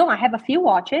 And I don't. I have a few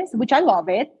watches, which I love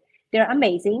it. They're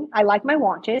amazing. I like my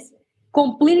watches.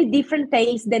 Completely different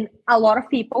taste than a lot of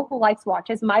people who likes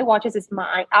watches. My watches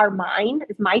are mine.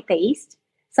 It's my taste.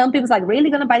 Some people's really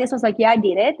gonna buy this? I was yeah, I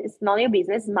did it. It's none of your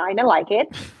business. It's mine. I like it.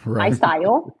 Right. My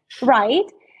style. Right.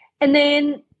 And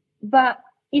then, but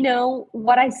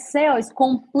what I sell is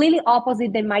completely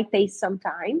opposite than my taste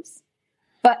sometimes,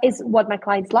 but it's what my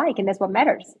clients like, and that's what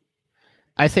matters.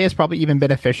 I say it's probably even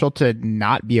beneficial to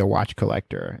not be a watch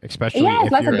collector, especially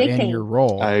if you're in your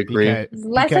role. I agree. It's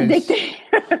less addicting.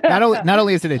 not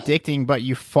only is it addicting, but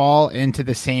you fall into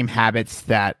the same habits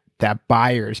that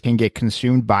buyers can get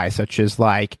consumed by, such as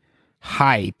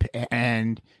hype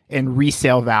and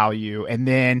resale value, and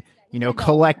then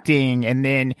collecting, and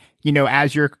then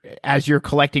as you're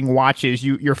collecting watches,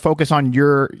 you're focused on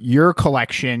your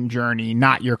collection journey,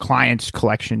 not your client's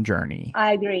collection journey.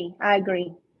 I agree.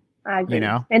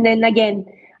 And then again,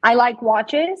 I like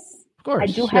watches. Of course, I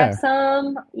do have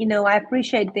some. I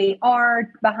appreciate the art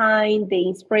behind, the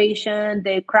inspiration,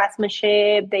 the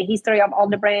craftsmanship, the history of all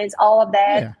the brands, all of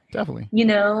that. Yeah, definitely.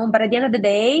 But at the end of the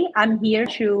day, I'm here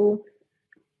to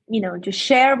to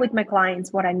share with my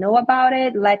clients what I know about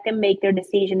it, let them make their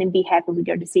decision and be happy with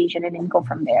their decision, and then go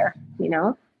from there,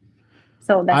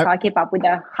 So that's how I keep up with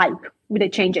the hype, with the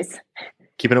changes.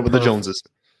 Keeping up with the Joneses.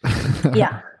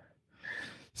 Yeah.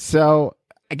 So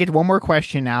I get one more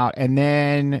question out, and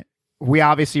then we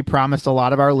obviously promised a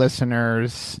lot of our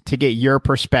listeners to get your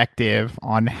perspective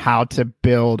on how to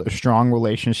build a strong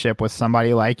relationship with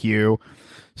somebody like you,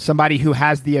 somebody who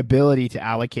has the ability to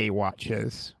allocate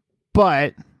watches.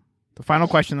 But the final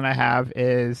question that I have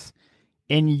is,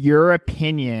 in your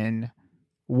opinion,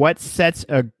 what sets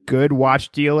a good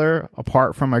watch dealer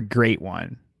apart from a great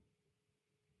one?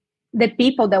 The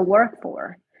people that work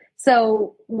for.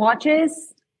 So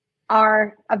watches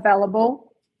are available.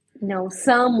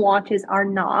 Some watches are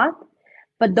not,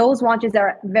 but those watches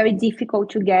are very difficult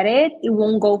to get it. It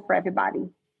won't go for everybody.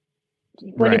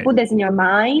 When you put this in your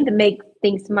mind, make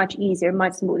things much easier,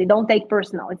 much smoother. Don't take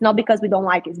personal. It's not because we don't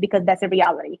like it. It's because that's a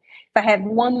reality. If I have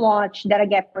one watch that I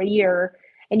get per year,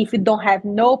 and if you don't have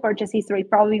no purchase history,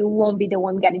 probably you won't be the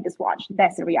one getting this watch.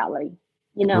 That's the reality.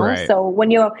 Right. So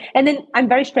and then I'm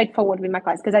very straightforward with my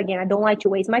clients, because again, I don't like to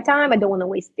waste my time. I don't want to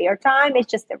waste their time.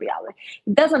 It's just the reality.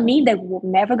 It doesn't mean that we're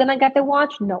never going to get the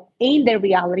watch. No, in the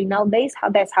reality nowadays,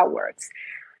 that's how it works.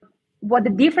 What the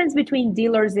difference between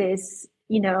dealers is,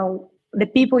 the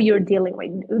people you're dealing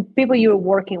with, people you're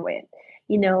working with,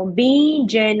 being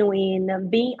genuine,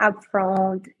 being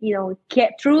upfront,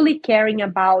 truly caring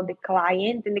about the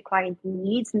client and the client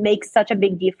needs makes such a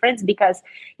big difference. Because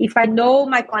if I know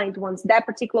my client wants that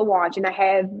particular watch and I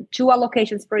have 2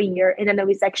 allocations per year, and I know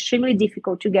it's extremely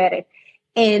difficult to get it,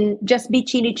 and just be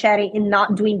chitty chatting and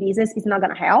not doing business is not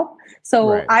going to help. So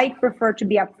Right. I prefer to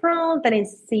be upfront and then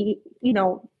see,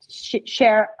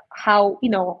 share how,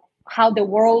 how the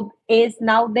world is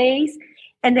nowadays,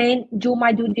 and then do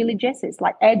my due diligences,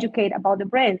 like educate about the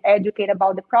brand, educate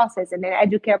about the process, and then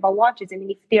educate about watches.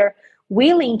 And if they're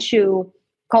willing to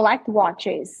collect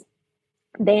watches,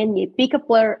 then you pick a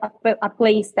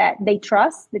place that they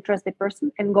trust the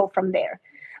person, and go from there.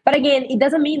 But again, it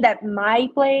doesn't mean that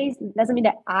doesn't mean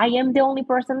that I am the only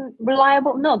person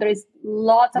reliable. No, there is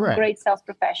lots of great sales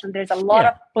professionals. There's a lot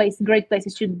of great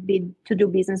places to do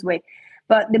business with.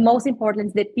 But the most important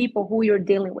is the people who you're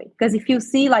dealing with. Because if you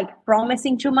see like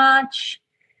promising too much,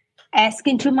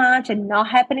 asking too much, and not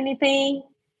happening anything,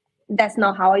 that's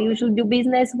not how I usually do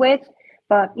business with.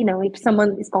 But, if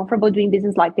someone is comfortable doing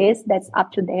business like this, that's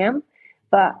up to them.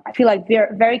 But I feel like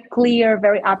very, very clear,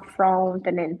 very upfront,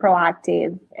 and then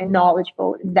proactive and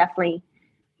knowledgeable definitely,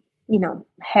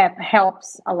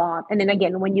 helps a lot. And then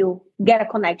again, when you get a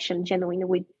connection genuinely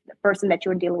with the person that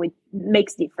you're dealing with,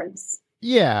 makes difference.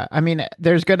 Yeah, I mean,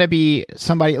 there's going to be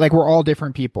somebody, like, we're all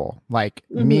different people. Like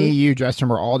me, you, Justin,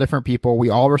 we're all different people. We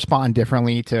all respond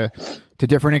differently to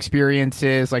different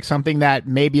experiences. Like something that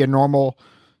may be a normal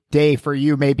day for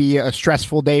you may be a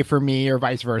stressful day for me, or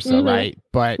vice versa, right?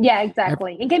 But yeah,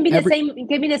 exactly. It can be the same. It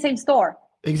can be the same store.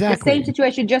 Exactly. The same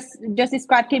situation just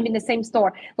described can be in the same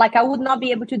store. Like I would not be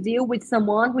able to deal with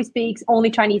someone who speaks only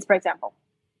Chinese, for example.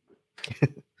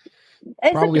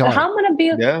 How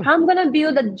I'm gonna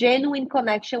build a genuine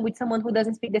connection with someone who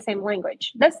doesn't speak the same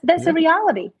language. That's a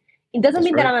reality. It doesn't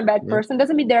mean that I'm a bad person.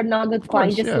 Doesn't mean they're not a good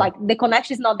client. Like the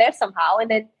connection is not there somehow. And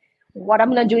then what I'm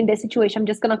gonna do in this situation, I'm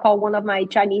just gonna call one of my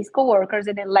Chinese coworkers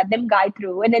and then let them guide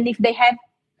through. And then if they have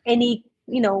any,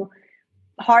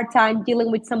 hard time dealing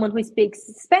with someone who speaks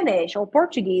Spanish or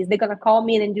Portuguese, they're gonna call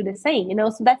me and then do the same.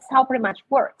 So that's how pretty much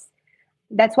works.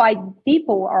 That's why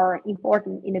people are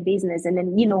important in a business, and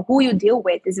then who you deal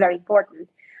with is very important,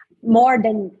 more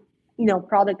than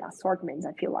product assortments.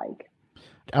 I feel like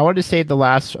I wanted to save the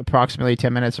last approximately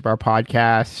 10 minutes of our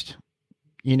podcast,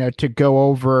 to go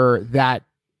over that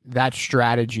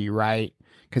strategy, right?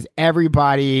 Because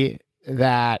everybody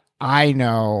that I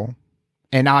know,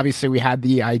 and obviously we had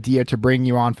the idea to bring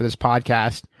you on for this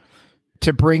podcast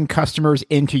to bring customers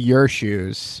into your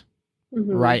shoes,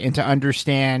 right, and to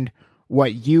understand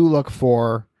what you look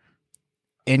for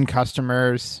in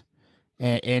customers,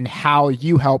 and how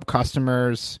you help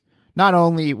customers, not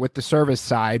only with the service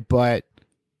side, but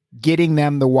getting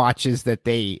them the watches that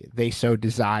they so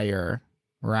desire,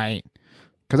 right?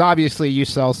 Because obviously you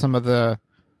sell some of the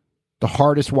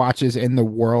hardest watches in the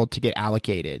world to get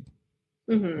allocated,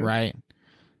 right?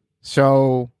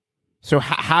 So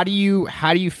how do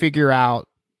you figure out,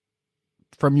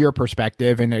 from your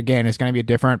perspective, and again, it's going to be a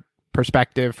different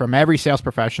perspective from every sales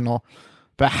professional,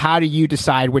 but how do you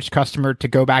decide which customer to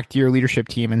go back to your leadership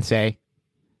team and say,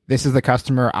 this is the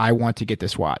customer I want to get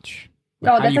this watch?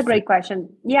 Like, that's a great question.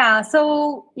 Yeah.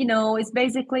 So, it's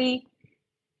basically,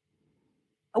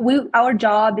 our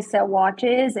job is sell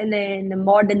watches. And then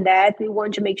more than that, we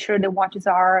want to make sure the watches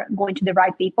are going to the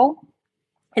right people.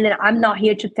 And then I'm not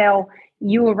here to tell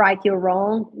you're right, you're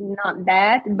wrong, not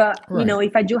that. But,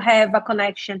 if I do have a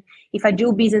connection, if I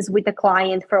do business with a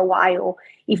client for a while,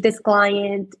 if this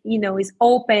client, is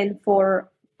open for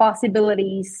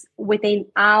possibilities within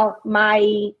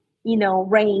my,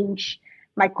 range,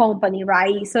 my company,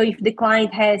 right? So if the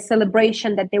client has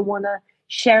celebration that they want to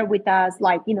share with us,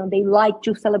 like, they like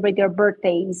to celebrate their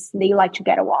birthdays, they like to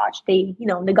get a watch, they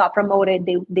got promoted,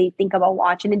 they think about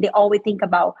watch, and then they always think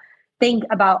about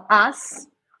us.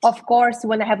 Of course,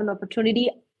 when I have an opportunity,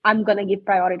 I'm going to give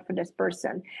priority for this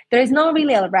person. There is not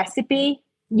really a recipe,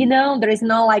 there is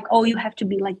no like, oh, you have to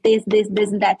be like this,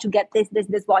 and that to get this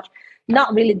watch.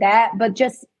 Not really that, but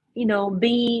just,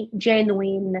 be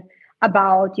genuine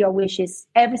about your wishes.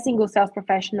 Every single sales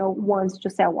professional wants to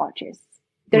sell watches.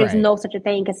 There is Right. no such a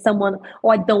thing as someone, oh,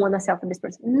 I don't want to sell for this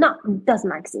person. No, it does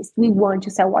not exist. We want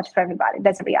to sell watches for everybody.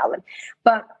 That's a reality.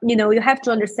 But, you have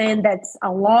to understand that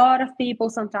a lot of people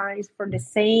sometimes for the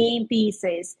same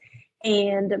pieces.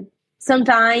 And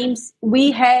sometimes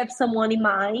we have someone in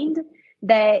mind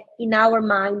that in our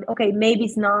mind, okay, maybe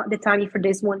it's not the time for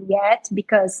this one yet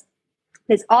because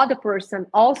this other person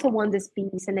also wants this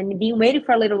piece and then being waiting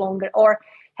for a little longer or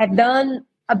have done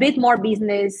a bit more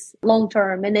business long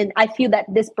term. And then I feel that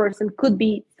this person could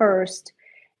be first.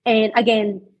 And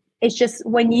again, it's just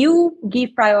when you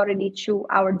give priority to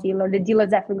our dealer, the dealer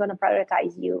is definitely going to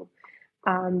prioritize you.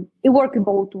 It works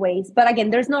both ways. But again,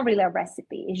 there's not really a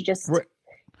recipe. It's just,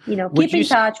 keep in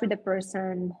touch with the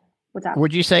person. What's up?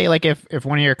 Would you say like if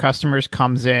one of your customers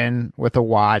comes in with a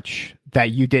watch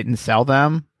that you didn't sell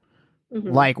them,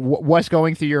 like what's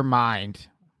going through your mind?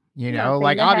 Nothing.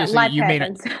 Like obviously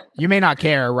happens. you may not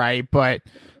care, right? But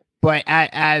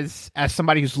as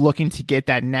somebody who's looking to get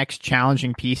that next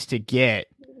challenging piece to get,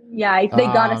 yeah, if they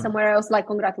got it somewhere else, like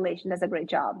congratulations, that's a great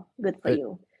job, good for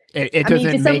you. It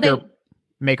doesn't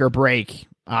make or break,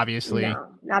 obviously. No,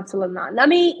 absolutely not.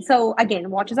 So again,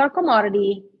 watches are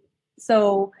commodity,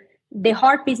 so the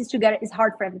hard pieces to get is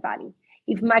hard for everybody.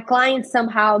 If my client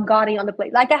somehow got it on the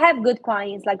plate, like I have good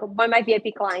clients, like one of my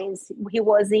VIP clients, he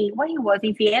was in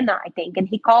Vienna, I think, and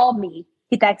he called me.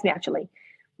 He texted me actually.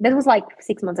 That was like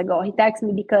 6 months ago. He texted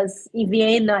me because in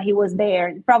Vienna he was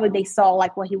there. Probably they saw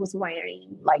like what he was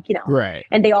wearing, right.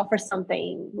 And they offer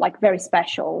something like very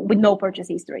special with no purchase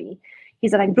history. He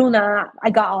said, like, Bruna,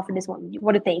 I got offered this one.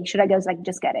 What do you think? Should I go? Like,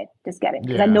 just get it. Because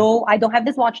I know I don't have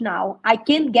this watch now. I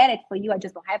can get it for you. I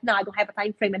just don't have now. I don't have a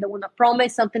time frame. I don't want to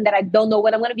promise something that I don't know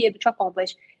what I'm going to be able to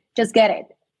accomplish. Just get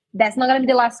it. That's not going to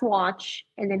be the last watch.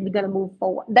 And then we're going to move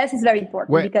forward. That is very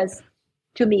important because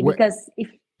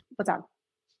what's up?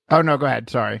 Oh, no, go ahead.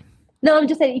 Sorry. No, I'm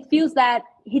just saying it feels that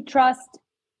he trusts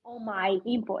all my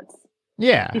inputs.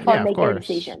 Yeah. Before making a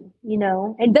decision,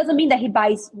 It doesn't mean that he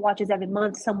buys watches every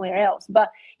month somewhere else.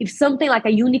 But if something like a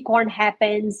unicorn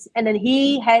happens and then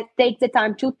he takes the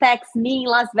time to text me in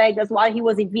Las Vegas while he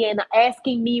was in Vienna,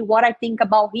 asking me what I think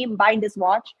about him buying this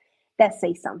watch, that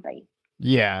says something.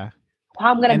 Yeah.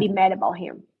 I'm going to be mad about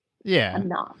him. Yeah. I'm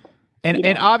not.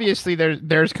 And obviously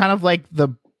there's kind of like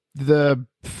the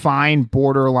fine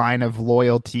borderline of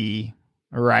loyalty,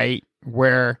 right?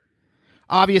 Where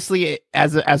obviously,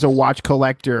 as a watch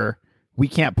collector, we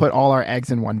can't put all our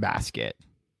eggs in one basket.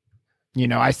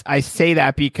 I say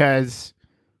that because,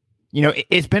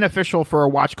 it's beneficial for a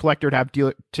watch collector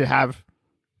to have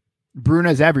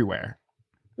Brunas everywhere,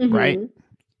 right?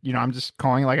 I'm just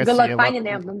calling like I good luck finding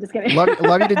them. I'm just kidding.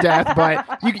 Love you to death,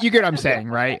 but you get what I'm saying,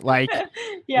 right? Like,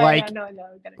 no.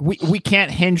 We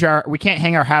can't hang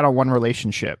our hat on one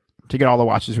relationship to get all the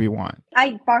watches we want.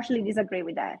 I partially disagree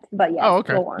with that, but yeah. Oh,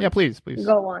 okay. Go on. Yeah, please.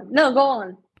 Go on. No, go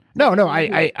on. No.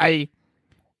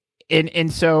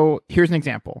 And so here's an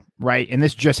example, right? And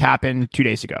this just happened 2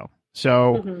 days ago.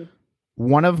 So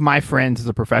one of my friends is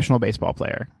a professional baseball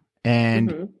player,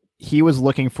 and he was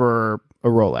looking for a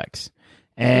Rolex.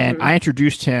 And I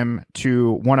introduced him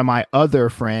to one of my other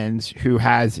friends who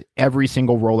has every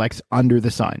single Rolex under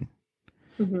the sun.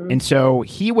 And so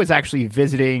he was actually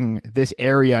visiting this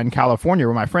area in California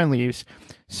where my friend lives.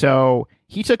 So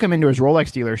he took him into his Rolex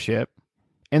dealership,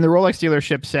 and the Rolex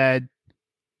dealership said,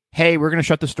 hey, we're going to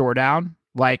shut the store down.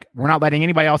 Like, we're not letting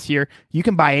anybody else here. You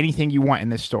can buy anything you want in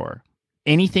this store.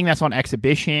 Anything that's on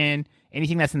exhibition,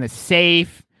 anything that's in the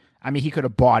safe. I mean, he could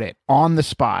have bought it on the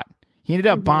spot. He ended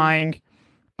up buying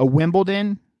a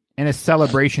Wimbledon and a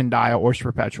Celebration dial or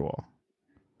perpetual.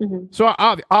 So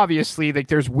obviously, like,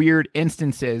 there's weird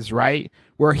instances, right,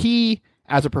 where he,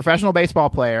 as a professional baseball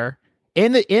player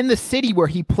in the city where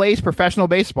he plays professional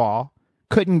baseball,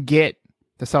 couldn't get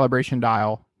the Celebration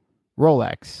dial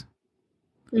Rolex.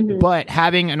 But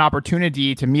having an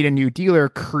opportunity to meet a new dealer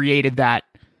created that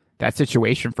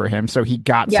situation for him. So he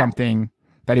got something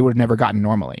that he would have never gotten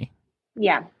normally.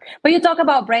 Yeah. But you talk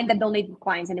about brands that don't need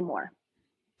clients anymore.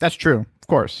 That's true. Of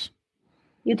course.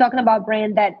 You're talking about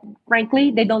brand that,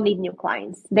 frankly, they don't need new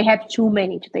clients. They have too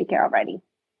many to take care of already.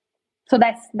 So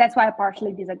that's why I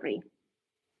partially disagree.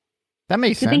 That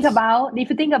makes sense. If you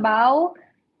think about,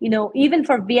 even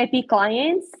for VIP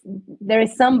clients, there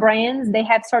is some brands, they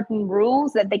have certain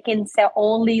rules that they can sell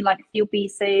only like a few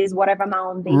pieces, whatever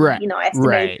amount they,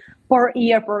 estimate per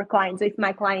year per client. So if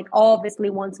my client obviously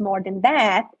wants more than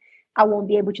that, I won't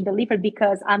be able to deliver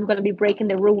because I'm going to be breaking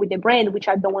the rule with the brand, which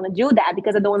I don't want to do that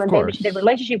because I don't want to damage the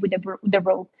relationship with the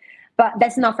rule. But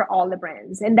that's not for all the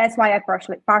brands. And that's why I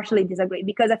partially disagree,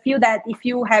 because I feel that if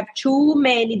you have too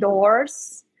many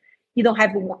doors, you don't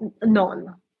have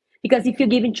none. Because if you're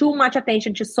giving too much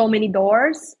attention to so many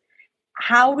doors,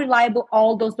 how reliable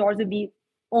all those doors will be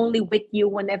only with you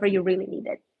whenever you really need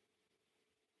it.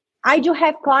 I do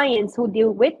have clients who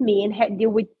deal with me and deal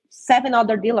with 7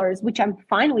 other dealers, which I'm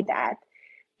fine with that.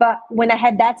 But when I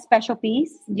had that special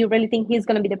piece, do you really think he's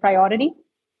going to be the priority?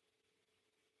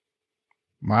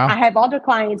 Wow. I have other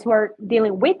clients who are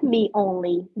dealing with me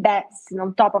only. That's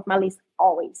on top of my list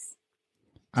always.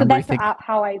 So that's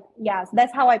how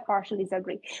I partially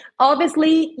disagree.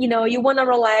 Obviously, you want to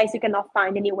relax, you cannot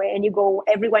find anywhere, and you go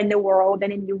everywhere in the world,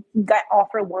 and then you get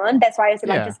offer one. That's why I said,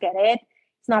 just get it.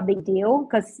 It's not a big deal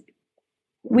because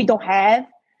we don't have.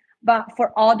 But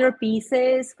for other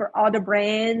pieces, for other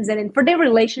brands, and then for the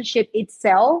relationship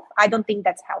itself, I don't think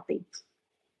that's healthy.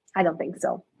 I don't think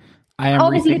so. I am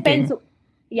obviously depends.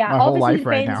 Yeah, my whole life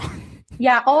right now.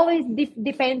 Yeah, always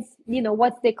depends.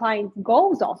 What's the client's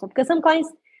goals also, because some clients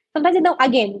sometimes they don't.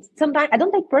 Again, sometimes I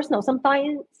don't take personal.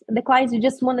 Sometimes the clients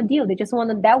just want a deal. They just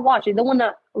want that watch. They don't want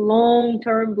a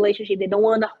long-term relationship. They don't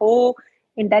want a whole,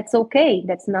 and that's okay.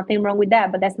 That's nothing wrong with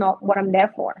that. But that's not what I'm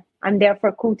there for. I'm there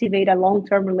for cultivate a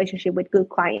long-term relationship with good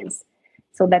clients.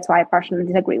 So that's why I partially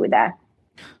disagree with that.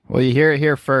 Well, you hear it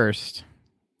here first.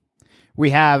 We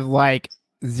have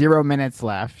 0 minutes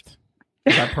left.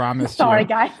 I promised Sorry, you.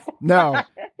 guys. No,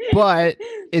 but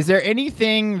is there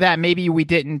anything that maybe we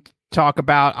didn't talk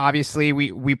about? Obviously,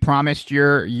 we promised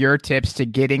your tips to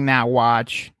getting that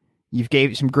watch. You've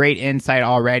gave some great insight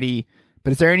already,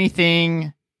 but is there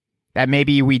anything that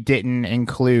maybe we didn't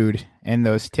include in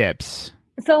those tips?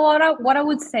 So what I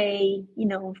would say,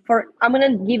 I'm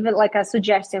going to give it a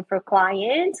suggestion for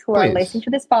clients who are listening to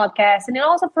this podcast, and then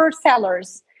also for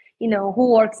sellers,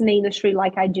 who works in the industry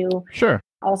like I do. Sure.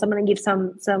 Also, I'm going to give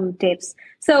some tips.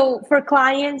 So for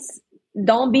clients,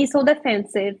 don't be so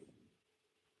defensive.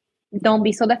 Don't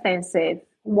be so defensive.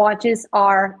 Watches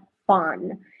are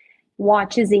fun.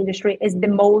 Watches industry is the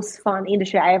most fun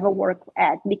industry I ever worked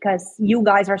at because you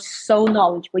guys are so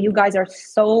knowledgeable. You guys are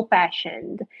so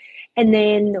passionate. And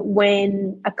then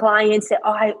when a client says,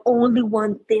 oh, I only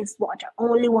want this watch, I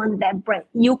only want that brand,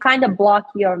 you kind of block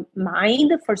your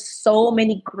mind for so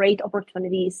many great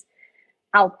opportunities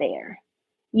out there.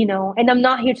 And I'm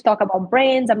not here to talk about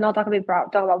brands. I'm not talking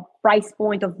about price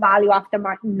point of value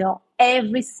aftermarket. No,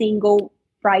 every single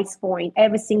price point,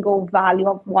 every single value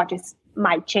of watches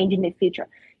might change in the future.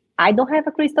 I don't have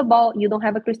a crystal ball. You don't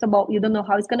have a crystal ball. You don't know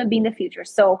how it's going to be in the future.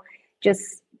 So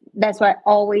that's why I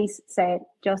always said,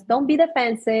 just don't be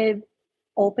defensive.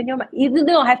 Open your mind. You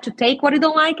don't have to take what you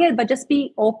don't like it, but just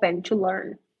be open to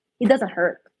learn. It doesn't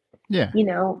hurt. Yeah.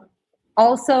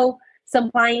 Also, some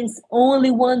clients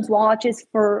only want watches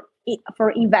for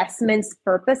investments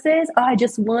purposes. Oh, I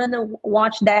just want to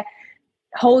watch that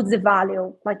holds the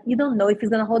value. You don't know if it's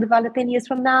going to hold the value 10 years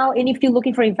from now. And if you're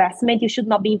looking for investment, you should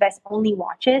not be invest only in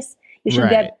watches. You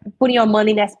should putting your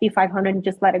money in SP 500 and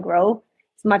just let it grow.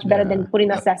 It's much better than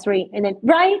putting accessory. And then,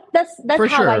 right? That's for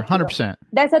how sure, I feel. 100%.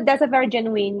 That's a very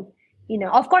genuine,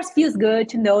 of course, feels good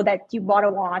to know that you bought a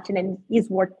watch and then it's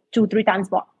worth 2-3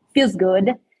 times more. Feels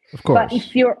good. Of course. But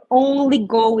if your only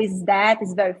goal is that,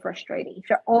 it's very frustrating. If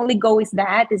your only goal is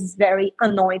that, it's very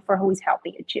annoying for who is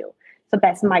helping you too. So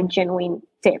that's my genuine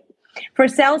tip. For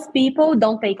salespeople,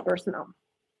 don't take personal.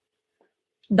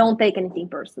 Don't take anything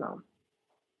personal.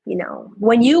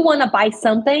 When you want to buy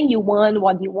something, you want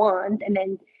what you want. And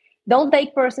then don't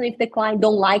take personal if the client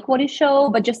don't like what you show,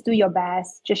 but just do your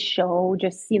best. Just show,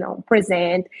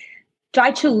 present.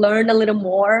 Try to learn a little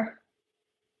more.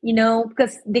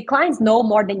 Because the clients know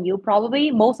more than you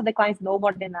probably. Most of the clients know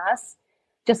more than us.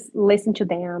 Just listen to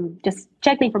them. Just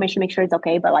check the information, make sure it's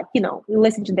okay. But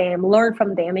listen to them, learn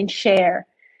from them, and share.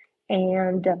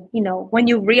 And, when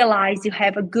you realize you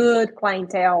have a good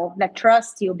clientele that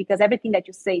trusts you because everything that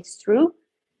you say is true,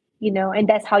 and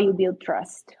that's how you build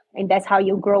trust. And that's how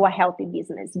you grow a healthy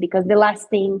business. Because the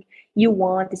last thing you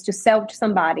want is to sell to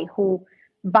somebody who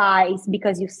buys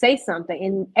because you say something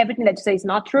and everything that you say is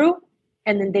not true.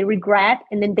 And then they regret,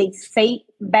 and then they say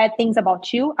bad things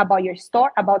about you, about your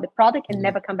store, about the product, and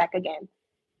never come back again.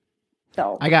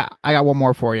 So I got one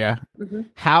more for you. Mm-hmm.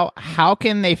 How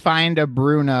can they find a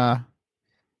Bruna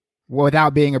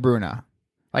without being a Bruna?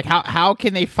 How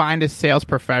can they find a sales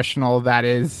professional that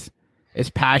is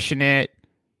passionate,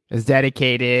 is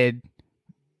dedicated,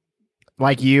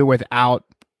 like you, without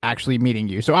actually meeting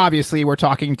you? So obviously, we're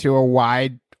talking to a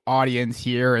wide audience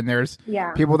here, and there's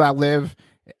people that live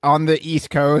on the East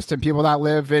Coast and people that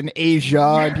live in Asia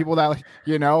and people that,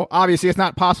 obviously it's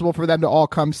not possible for them to all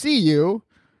come see you.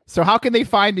 So how can they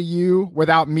find you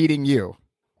without meeting you?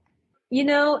 You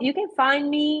can find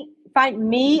me.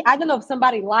 I don't know if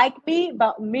somebody like me,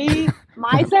 but me,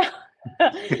 myself,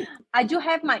 I do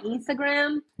have my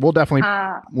Instagram. We'll definitely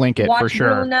link it for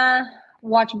sure.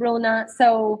 Watch Bruna.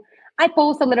 So I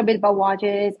post a little bit about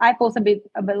watches. I post a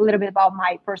little bit about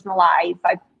my personal life.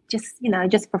 I just,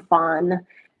 just for fun,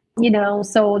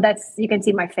 so that's, you can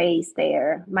see my face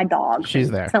there, my dog.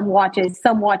 She's there. Some watches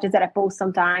that I post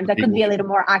sometimes. I could be a little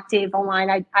more active online.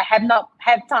 I have not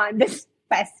had time this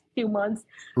past few months,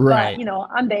 right? But,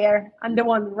 I'm there. I'm the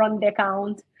one run the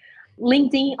account.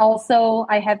 LinkedIn also,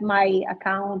 I have my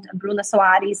account, Bruna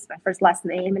Soares, my first last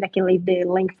name, and I can leave the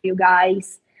link for you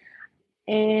guys.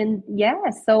 And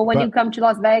so when you come to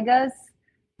Las Vegas,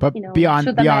 but beyond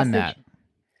that,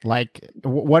 like,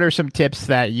 what are some tips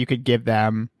that you could give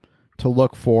them to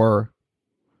look for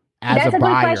as a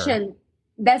buyer?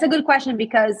 That's a good question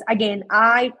because, again,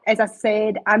 as I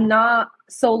said, I'm not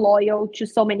so loyal to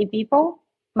so many people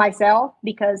myself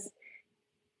because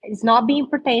it's not being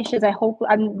pretentious. I hope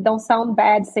I don't sound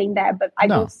bad saying that, but I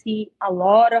don't see a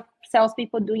lot of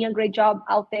salespeople doing a great job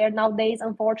out there nowadays.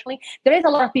 Unfortunately, there is a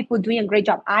lot of people doing a great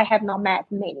job. I have not met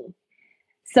many.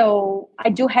 So I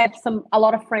do have a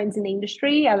lot of friends in the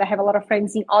industry. I have a lot of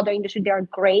friends in other industry. They are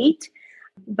great.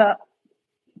 But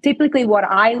typically what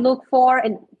I look for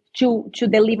and to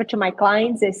deliver to my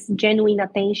clients is genuine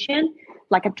attention.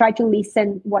 Like, I try to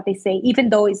listen what they say, even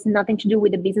though it's nothing to do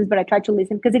with the business, but I try to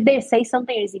listen because if they say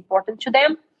something, it is important to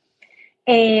them.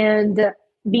 And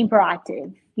being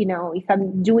proactive, if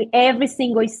I'm doing every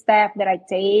single step that I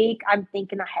take, I'm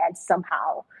thinking ahead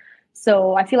somehow.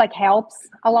 So I feel like helps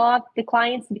a lot the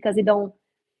clients because they don't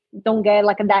get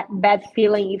like that bad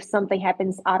feeling if something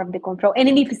happens out of the control. And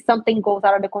then if something goes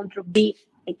out of the control, be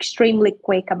extremely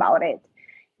quick about it.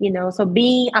 So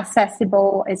being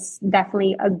accessible is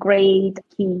definitely a great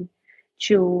key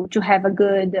to have a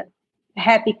good,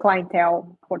 happy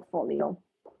clientele portfolio.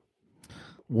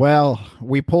 Well,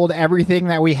 we pulled everything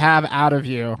that we have out of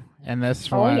you in this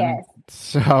one. Yes.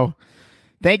 So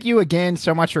thank you again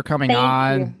so much for coming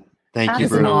on. Thank you,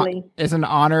 Bruna. It's an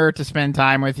honor to spend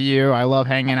time with you. I love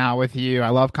hanging out with you. I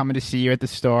love coming to see you at the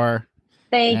store.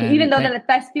 Thank you. Even though the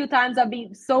past few times I've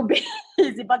been so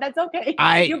busy, but that's okay.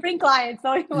 You bring clients,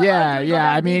 so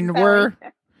yeah. I mean,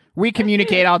 we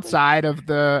communicate outside of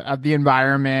the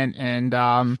environment, and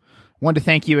want to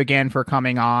thank you again for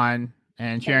coming on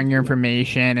and sharing your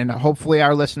information. And hopefully,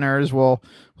 our listeners will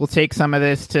take some of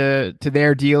this to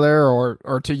their dealer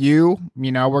or to you.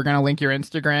 We're gonna link your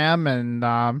Instagram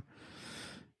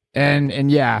and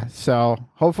yeah. So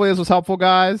hopefully, this was helpful,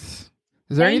 guys.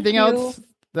 Is there anything else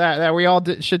that we all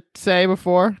should say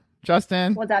before,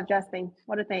 Justin? What's up, Justin?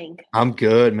 What do you think? I'm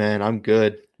good, man. I'm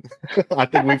good. I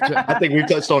think we've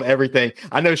touched on everything.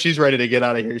 I know she's ready to get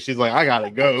out of here. She's like, I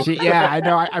gotta go. I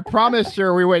know. I promised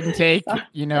her we wouldn't take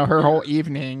her whole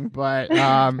evening, but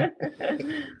all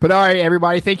right,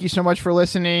 everybody. Thank you so much for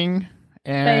listening,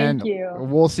 and thank you.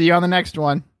 We'll see you on the next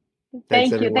one.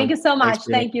 Thank you so much.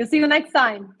 Thank you. See you next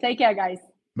time. Take care, guys.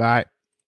 Bye.